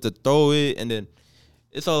be able to throw it, and then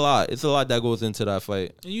it's a lot. It's a lot that goes into that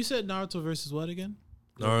fight. and you said Naruto versus what again?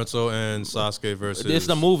 Naruto and Sasuke versus. It's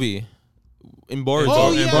the movie. in Boruto.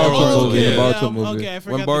 Oh in yeah, Boruto movie, yeah. yeah, Boruto movie. Okay, I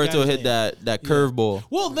forgot When the Boruto guy's hit name. that curveball.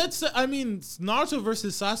 Well, that's I mean, Naruto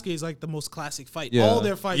versus Sasuke is like the most classic fight. Yeah. All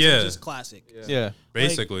their fights Yeah. are just classic. Yeah.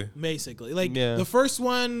 Basically. Basically, like Yeah. the first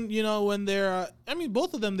one, you know, when they're, I mean,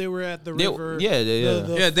 both of them, they were at the river.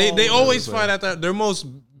 They fall always river. fight at that. Their most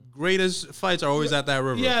greatest fights are always at that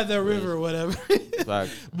river. Yeah, the river, whatever.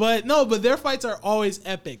 Fact. But their fights are always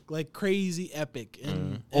epic, like crazy epic.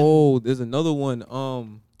 And Oh, there's another one.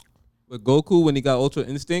 With Goku when he got Ultra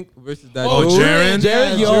Instinct versus that. Oh, dude. Jiren?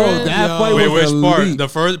 Jiren, yo, Jiren, that yo. fight Wait, was which part? elite. The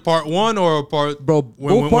first part 1 or part? Bro,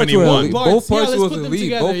 when both parts he were won. elite. Parts. Both parts Yeah, let's was put them elite.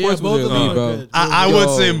 together. Both Yeah, parts both was of them elite, are bro. good. I Yo. would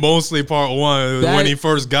say mostly part 1 That- when he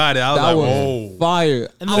first got it. I was That like, was oh. fire.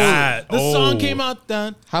 And That- the song oh. came out.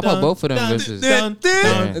 Dun, How about dun, both of them dun, versus- dun,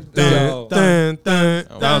 dun, Yo. dun, dun,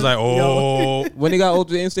 dun, I was like, oh. When he got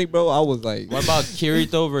Ultra Instinct, bro, I was like, What about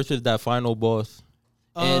Kirito versus that final boss?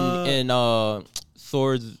 And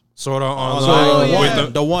Swords. Sort of on Oh, yeah.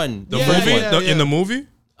 with The one. the Yeah, movie yeah, in the movie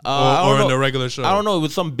I or don't in know. the regular show. I don't know. It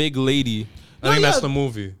was some big lady. I think No, that's yeah. the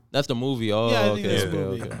movie. That's the movie. Oh, Yeah, I think okay. that's okay, the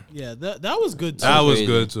movie. okay. Yeah, that was good too. That was crazy.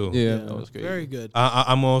 good too. yeah. That was crazy. Very good.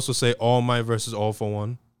 I'm also say All Might versus All for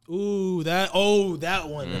One. Ooh, that one. That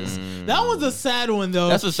one's a sad one though.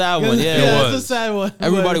 That's a sad one. Yeah, it that's was. a sad one.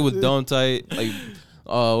 Everybody But- was dumb tight. Like,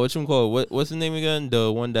 what's him called? What's his name again?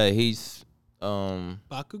 The one that hates.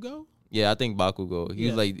 Bakugo. Yeah, I think Bakugo. He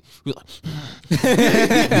Yeah. was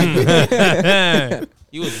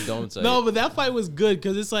he was dumb tight. No, but that fight was good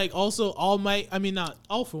because it's like also All Might. I mean, not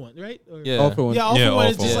All for One, right? Or- Yeah. All for one. Yeah, All Yeah, for One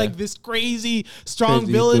All is for just One. like this crazy strong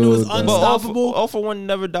Crazy villain who is dude, man. But unstoppable. All for One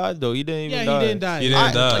never died though. He didn't even Yeah, die. he didn't die. He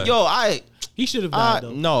didn't die. Yo, He should have died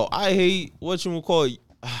though. no, I hate what you would call it.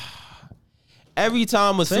 Every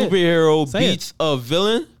time a Say it. superhero Say it. beats a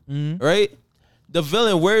villain, right? The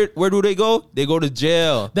villain, where do they go? They go to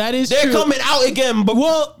jail. That is They're true. coming out again, but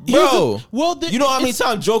Well, here's bro, the- well, the- you know how many it's-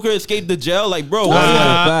 times Joker escaped the jail? Like, bro,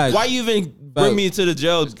 Facts. why you even bring me to the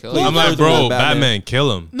jail? kill Please him. I'm like, don't do bro, that, Batman,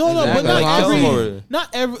 kill him. No, but Exactly. not Kill him already. every, not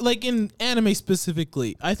every, like in anime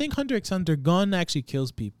specifically. I think Hunter x Hunter Gun actually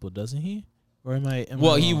kills people, doesn't he? Or am I?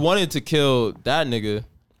 Well, he wrong? wanted to kill that nigga.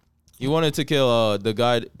 He wanted to kill the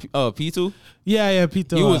guy P2. Yeah,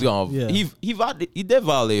 Pito. He was gonna. Yeah. He did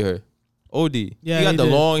violate her. OD. Yeah, he got he the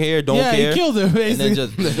did. long hair. Don't yeah, care. he killed her and basically. then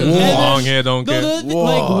just Long hair, don't care. Like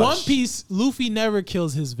Wash. One Piece, Luffy never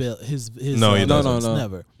kills his No, he villains, doesn't.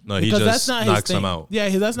 never. No, he Because just that's not his knocks thing. him out. Yeah,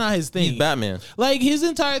 that's not his thing. he's Batman. Like his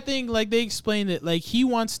entire thing, like they explained it, like he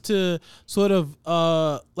wants to sort of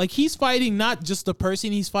like he's fighting not just the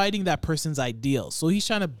person, he's fighting that person's ideal. So he's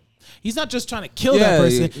not just trying to kill that Yeah,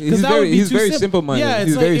 person he's because that very- would be he's too very simple. simple-minded. Yeah, it's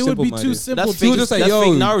He's like very it would be too simple-minded. simple. That's to fake. just like, that's yo,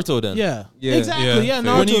 fake Naruto then. yeah, Yeah. exactly. Yeah. Yeah,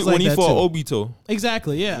 Naruto's When like he that fought too. Obito.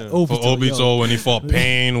 Exactly. Yeah, For Obito yo. when he fought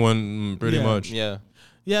Pain, when pretty Yeah. much. Yeah.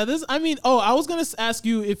 Yeah, this. I mean, I was gonna ask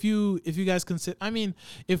you if you guys consider. I mean,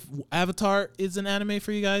 if Avatar is an anime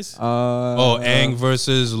for you guys. Aang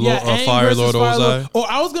versus Aang Fire versus Lord Fire Ozai. Or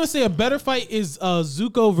I was gonna say a better fight is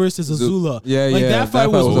Zuko versus Azula. Yeah, like yeah, that fight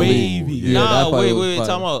was elite. wavy. Yeah, nah, that fight wait, was wait, fire.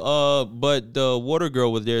 talking about but the water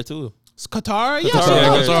girl was there too. Katara, yeah,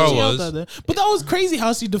 Katara, she Katara was. was. There. But that was crazy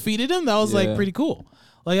how she defeated him. That was like Yeah. pretty cool.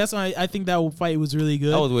 Like that's why I think that fight was really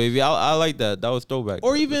good. That was wavy. I like that. That was throwback.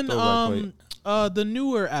 or That was even throwback fight. the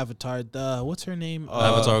newer Avatar. The what's her name?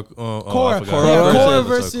 Avatar. Korra. I forgot. Yeah, Korra Korra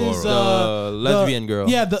versus versus The lesbian girl.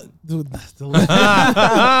 Yeah, the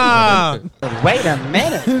Wait a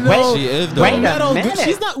minute. No. She is the Wait a metal. minute.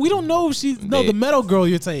 She's not. We don't know if she's They- the metal girl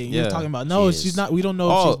you're saying. You're Yeah, talking about. No, she is. she's not. We don't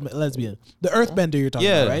know Oh. if she's lesbian. The Earthbender you're talking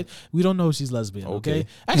Yeah. about, right? We don't know if she's lesbian. Okay. Okay.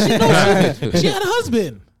 Actually, no. She had a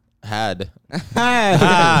husband. had.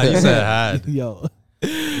 He said had. Yo.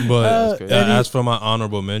 But crazy. as for my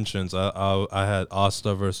honorable mentions, I had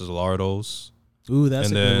Asta versus Lardos, Ooh, that's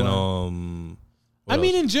and a good then one. what I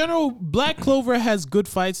mean, else? in general, Black Clover has good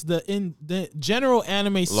fights. The general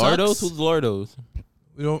anime sucks. Lardos? Who's Lardos?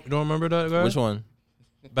 you don't remember that guy? Which one?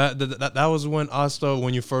 That was when Asta,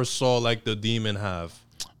 when you first saw like the demon have,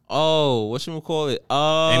 Oh, what should we call it?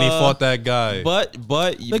 and he fought that guy. But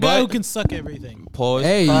The guy who can suck everything. pause.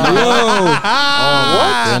 Hey, yo.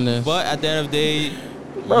 Goodness. But at the end of the day,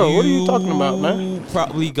 Bro, what are you talking about, man? you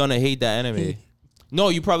probably gonna hate that anime. No,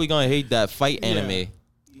 you probably gonna hate that fight anime.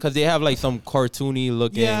 Cause they have like some cartoony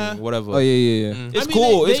looking Yeah. whatever. Oh, yeah. It's I mean,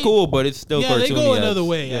 cool. they- it's cool, but it's still Yeah, cartoony. they go as- another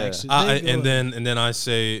way. yeah. Actually, They go- and then I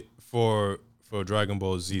say for Dragon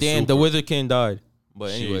Ball Z. Damn, Super, the Wizard King died.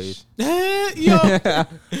 But anyways, Yo, Go,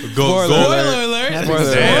 spoiler go, alert! Damn.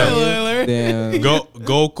 Spoiler alert! Damn.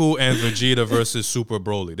 Goku and Vegeta versus Super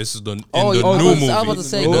Broly. This is the Oh, new I was movie. about to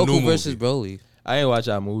say The new Goku movie. versus Broly. I ain't watch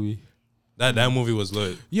that movie. That movie was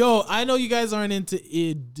lit. Yo, I know you guys aren't into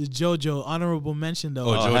JoJo. Honorable mention though.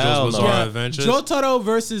 Oh, JoJo's hell Bizarre no. Adventures. Jotaro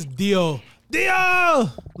versus Dio.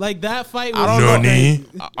 Like that fight was I don't know. crazy.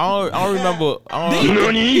 I don't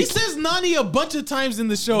remember. He says Nani a bunch of times in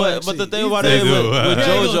the show. But the thing about They it do. with Yeah,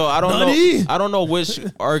 he goes, JoJo, "Nani?" I don't know which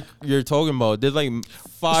arc you're talking about. There's like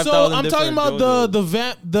 5,000. So I'm talking different about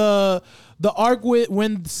JoJos. the arc with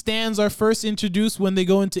when stands are first introduced when they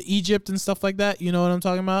go into Egypt and stuff like that. You know what I'm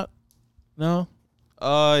talking about? No.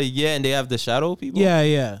 Yeah, and they have the shadow people. Yeah,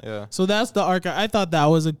 yeah. Yeah. So that's the arc. I thought that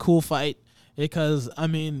was a cool fight because I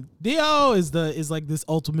mean Dio is like this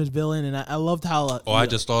ultimate villain, and I loved how. Oh, I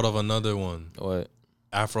just thought of another one. What?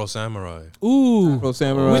 Afro Samurai. Ooh. Afro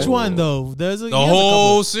Samurai. Which one though? There's The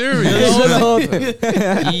whole series.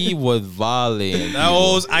 He was violent. That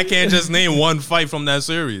whole, I can't just name one fight from that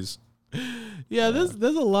series. Yeah, there's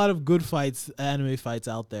a lot of good fights, anime fights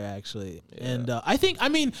out there actually, and I think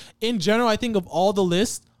in general I think of all the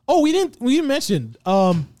lists. Oh, we didn't mention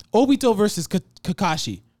Obito versus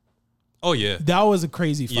Kakashi. Oh yeah. That was a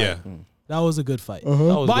crazy fight. Yeah. That was a good fight. That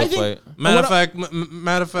was But a I good think fight.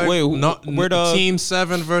 Matter of fact. Wait, where the- Team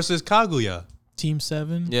 7 versus Kaguya. Team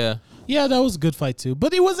 7. Yeah. Yeah, that was a good fight too.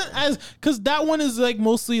 But it wasn't as because that one is like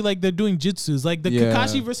mostly like they're doing jutsus. Like the Yeah.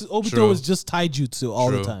 Kakashi versus Obito True. was just taijutsu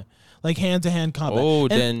all the True. time, like hand to hand combat. Oh,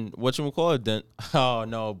 And- then whatchamacallit then? Oh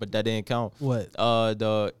no, but that didn't count. What?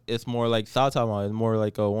 It's more like Saitama. It's more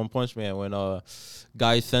like a One Punch Man when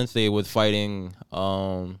Guy Sensei was fighting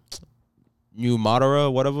New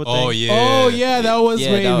Madara, whatever. Oh thing. yeah. Oh yeah, that was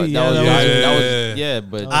Yeah, wavy. that yeah, was that right. was- That Yeah. was yeah,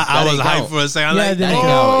 but I that was ain't hyped count. for a second. Yeah, Like, that ain't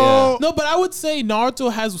oh. No, but I would say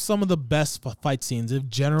Naruto has some of the best fight scenes in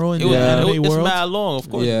general in It the was, anime it's world. mad long. Of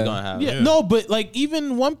course, Yeah. it's gonna have. Yeah, Yeah. no, but like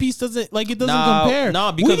even One Piece doesn't like it doesn't Nah, compare. nah,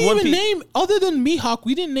 we because didn't One even Piece- name other than Mihawk.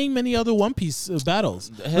 We didn't name any other One Piece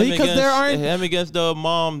battles Him because there aren't. him against the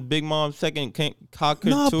Big Mom, second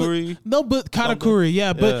Kakaturi. No, but Katakuri,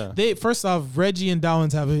 yeah. But Yeah. they first off, Reggie and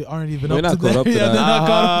Downs aren't even They're up not to caught that. up to Yeah, that. they're not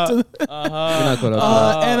caught up to that. We're not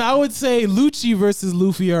caught up. And I would say Lucci versus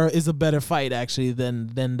Luffy is a better fight actually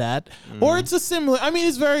than that, or it's a similar. I mean,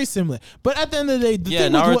 it's very similar. But at the end of the day, the Yeah,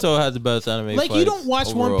 thing with Naruto has the best anime. like you fights don't watch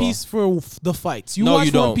One overall. Piece for the fights. You No, watch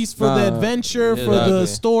you One don't. Piece for the adventure, for the Exactly.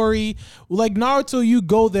 story. Like Naruto, you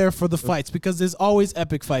go there for the fights because there's always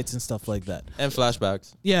epic fights and stuff like that. and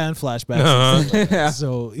flashbacks. Yeah, and flashbacks. And stuff like that.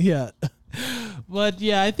 So yeah. But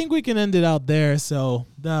yeah, I think we can end it out there. So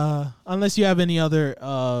unless you have any other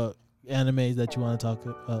animes that you want to talk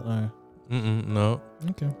about. Or, No,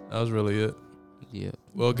 okay. that was really it. Yeah.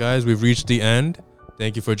 Well, guys, we've reached the end.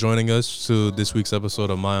 Thank you for joining us to this week's episode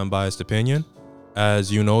of My Unbiased Opinion.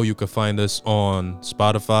 As you know, you can find us on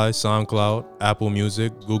Spotify, SoundCloud, Apple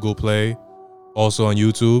Music, Google Play, also on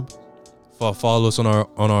YouTube. Follow us on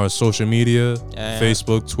our social media, Yeah.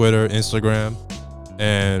 Facebook, Twitter, Instagram,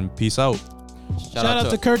 and peace out. Shout out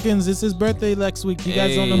to Kirkins. It's his birthday next week. You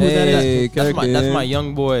guys don't know who Hey. that is. Hey, That's Kirkin. my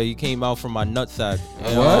young boy. He came out from my nutsack.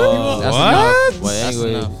 That's What? enough. But That's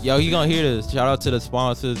anyway, enough. yo, you gonna hear this. Shout out to the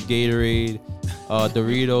sponsors: Gatorade,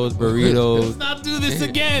 Doritos, burritos. Let's not do this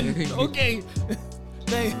again. Okay.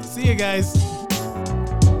 See you guys.